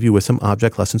not leave you with some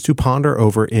object lessons to ponder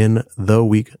over in the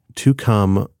week to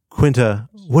come. Quinta,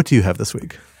 what do you have this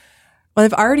week? Well,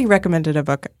 I've already recommended a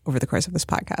book over the course of this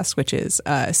podcast, which is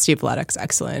Steve Vladek's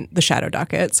excellent The Shadow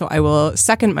Docket. So I will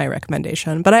second my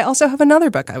recommendation. But I also have another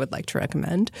book I would like to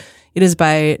recommend. It is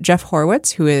by Jeff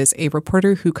Horowitz, who is a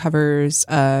reporter who covers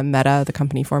Meta, the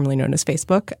company formerly known as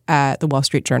Facebook, at the Wall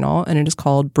Street Journal. And it is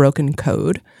called Broken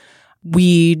Code.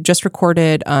 We just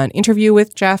recorded an interview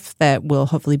with Jeff that will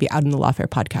hopefully be out in the Lawfare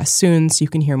podcast soon, so you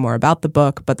can hear more about the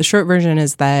book. But the short version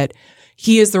is that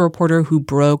he is the reporter who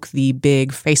broke the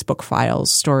big Facebook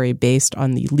files story based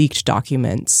on the leaked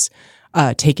documents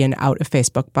taken out of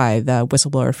Facebook by the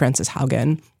whistleblower Frances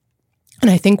Haugen.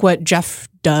 And I think what Jeff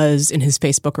does in his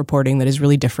Facebook reporting that is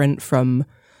really different from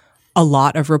a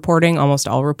lot of reporting, almost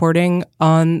all reporting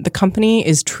on the company,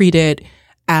 is treat it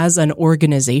as an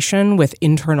organization with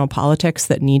internal politics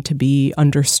that need to be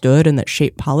understood and that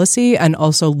shape policy, and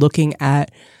also looking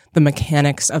at the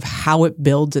mechanics of how it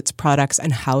builds its products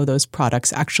and how those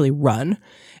products actually run.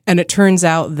 And it turns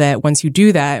out that once you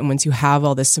do that, and once you have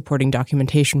all this supporting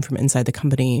documentation from inside the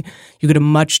company, you get a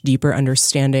much deeper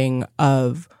understanding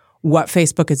of what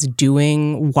Facebook is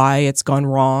doing, why it's gone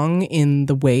wrong in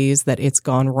the ways that it's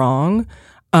gone wrong,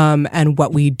 and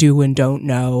what we do and don't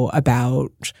know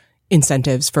about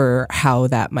incentives for how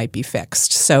that might be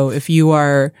fixed. So if you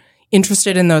are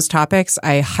interested in those topics,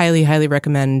 I highly, highly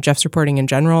recommend Jeff's reporting in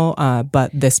general,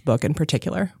 but this book in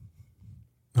particular.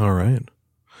 All right.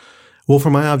 Well,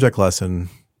 for my object lesson,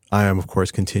 I am, of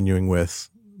course, continuing with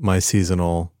my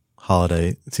seasonal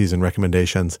holiday season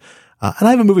recommendations. And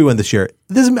I have a movie one this year.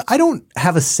 I don't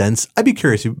have a sense. I'd be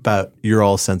curious about your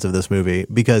all sense of this movie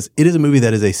because it is a movie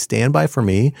that is a standby for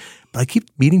me, but I keep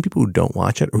meeting people who don't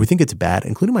watch it or who think it's bad,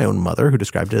 including my own mother who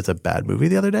described it as a bad movie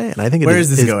the other day. And I think it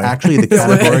is actually the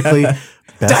categorically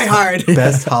best, Die Hard.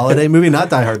 Best holiday movie. Not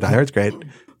Die Hard. Die Hard's great.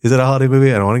 Is it a holiday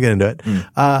movie? I don't want to get into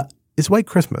it. It's White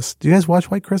Christmas. Do you guys watch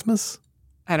White Christmas?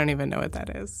 I don't even know what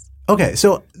that is. Okay,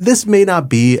 so this may not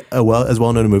be as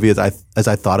well-known a movie as I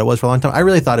thought it was for a long time. I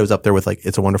really thought it was up there with like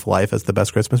It's a Wonderful Life as the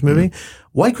best Christmas movie.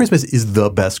 White Christmas is the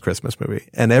best Christmas movie,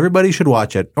 and everybody should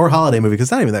watch it, or holiday movie, because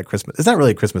it's not even that Christmas. It's not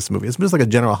really a Christmas movie. It's just like a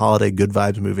general holiday good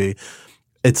vibes movie.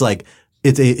 It's like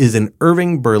is an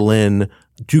Irving Berlin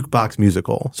jukebox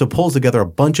musical. So it pulls together a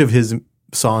bunch of his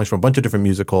songs from a bunch of different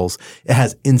musicals. It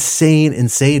has insane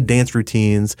dance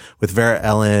routines with Vera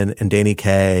Ellen and Danny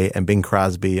Kaye and Bing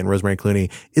Crosby and Rosemary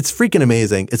Clooney. It's freaking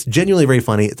amazing. It's genuinely very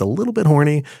funny. It's a little bit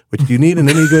horny, which you need in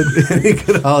any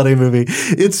good holiday movie.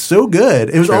 It's so good.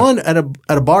 It was on at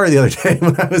a bar the other day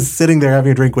when I was sitting there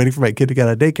having a drink waiting for my kid to get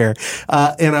out of daycare.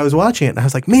 And I was watching it and I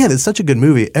was like, man, it's such a good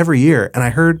movie every year. And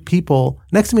I heard people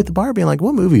next to me at the bar being like,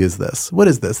 what movie is this? What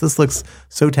is this? This looks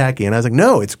so tacky. And I was like,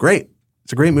 no, it's great.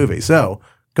 It's a great movie. So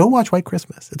go watch White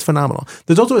Christmas. It's phenomenal.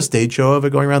 There's also a stage show of it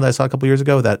going around that I saw a couple years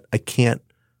ago that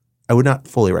I would not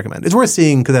fully recommend. It's worth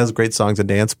seeing because it has great songs and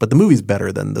dance, but the movie's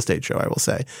better than the stage show, I will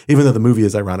say, even though the movie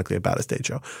is ironically about a stage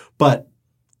show. But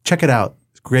check it out.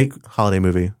 It's a great holiday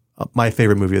movie. My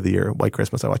favorite movie of the year, White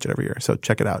Christmas. I watch it every year. So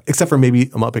check it out. Except for maybe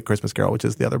A Muppet Christmas Carol, which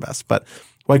is the other best. But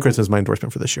White Christmas is my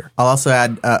endorsement for this year. I'll also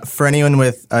add, for anyone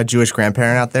with a Jewish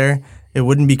grandparent out there, it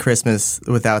wouldn't be Christmas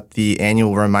without the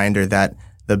annual reminder that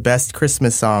the best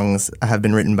Christmas songs have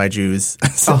been written by Jews.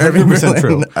 So 100%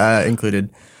 true. Included.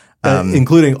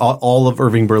 Including all of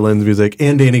Irving Berlin's music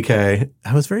and Danny Kaye.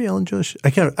 I was Very Ellen Jewish.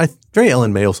 Very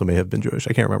Ellen may have been Jewish.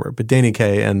 I can't remember. But Danny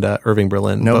Kaye and Irving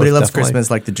Berlin. Nobody loves Christmas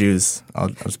like the Jews. I'll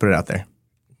just put it out there.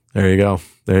 There you go.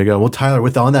 Well, Tyler,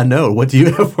 on that note, what do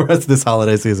you have for us this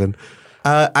holiday season?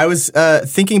 I was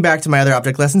thinking back to my other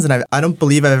object lessons, and I don't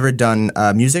believe I've ever done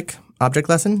music object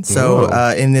lesson. So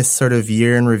in this sort of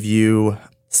year in review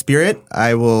spirit,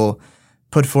 I will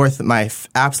put forth my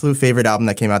absolute favorite album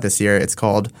that came out this year. It's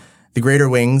called The Greater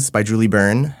Wings by Julie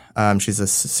Byrne. She's a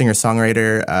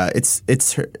singer-songwriter.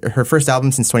 It's her first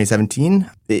album since 2017.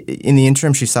 In the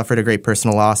interim, she suffered a great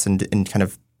personal loss and kind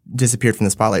of disappeared from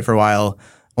the spotlight for a while,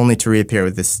 only to reappear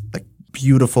with this like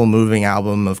beautiful, moving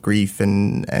album of grief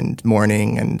and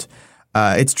mourning. And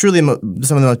it's truly some of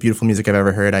the most beautiful music I've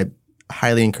ever heard. I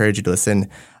highly encourage you to listen.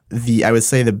 I would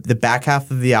say the back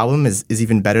half of the album is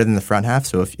even better than the front half.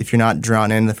 So if you're not drawn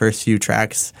in the first few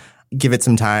tracks, give it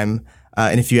some time.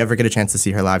 And if you ever get a chance to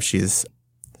see her live, she's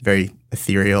very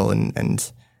ethereal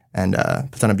and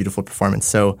puts on a beautiful performance.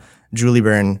 So Julie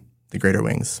Byrne, The Greater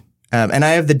Wings. And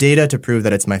I have the data to prove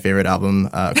that it's my favorite album.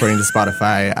 According to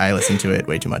Spotify, I listened to it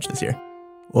way too much this year.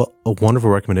 Well, a wonderful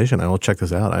recommendation. I will check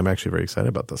this out. I'm actually very excited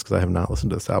about this because I have not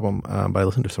listened to this album, but I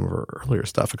listened to some of her earlier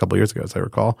stuff a couple of years ago, as I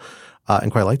recall,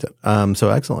 and quite liked it. So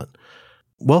excellent.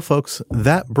 Well, folks,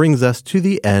 that brings us to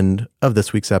the end of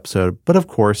this week's episode. But of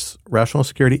course, Rational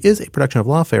Security is a production of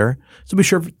Lawfare, so be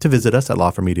sure to visit us at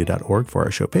lawfaremedia.org for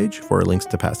our show page, for links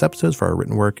to past episodes, for our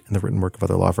written work and the written work of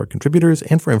other Lawfare contributors,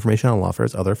 and for information on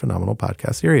Lawfare's other phenomenal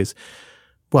podcast series.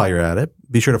 While you're at it,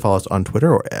 be sure to follow us on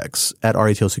Twitter or X at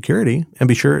RATL Security, and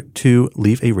be sure to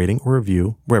leave a rating or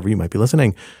review wherever you might be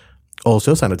listening.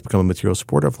 Also, sign up to become a material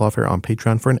supporter of Lawfare on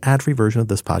Patreon for an ad-free version of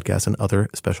this podcast and other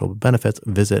special benefits.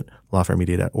 Visit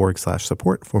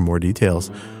lawfaremedia.org/support for more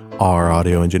details. Our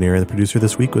audio engineer and the producer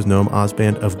this week was Noam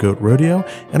Osband of Goat Rodeo,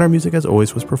 and our music, as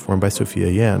always, was performed by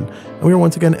Sophia Yan. And we were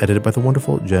once again edited by the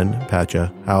wonderful Jen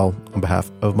Patcha. On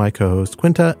behalf of my co-host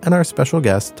Quinta and our special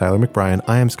guest Tyler McBrien,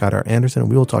 I am Scott R. Anderson,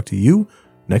 and we will talk to you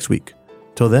next week.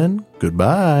 Till then,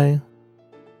 goodbye.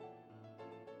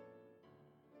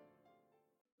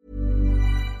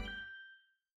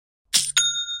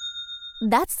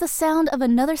 That's the sound of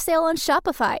another sale on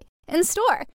Shopify in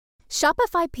store.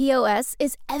 Shopify POS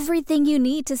is everything you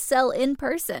need to sell in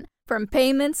person. From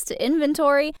payments to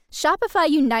inventory, Shopify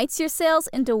unites your sales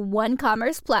into one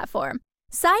commerce platform.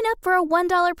 Sign up for a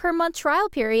 $1 per month trial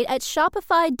period at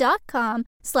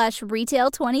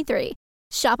shopify.com/retail23.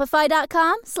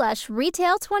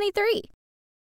 Shopify.com/retail23.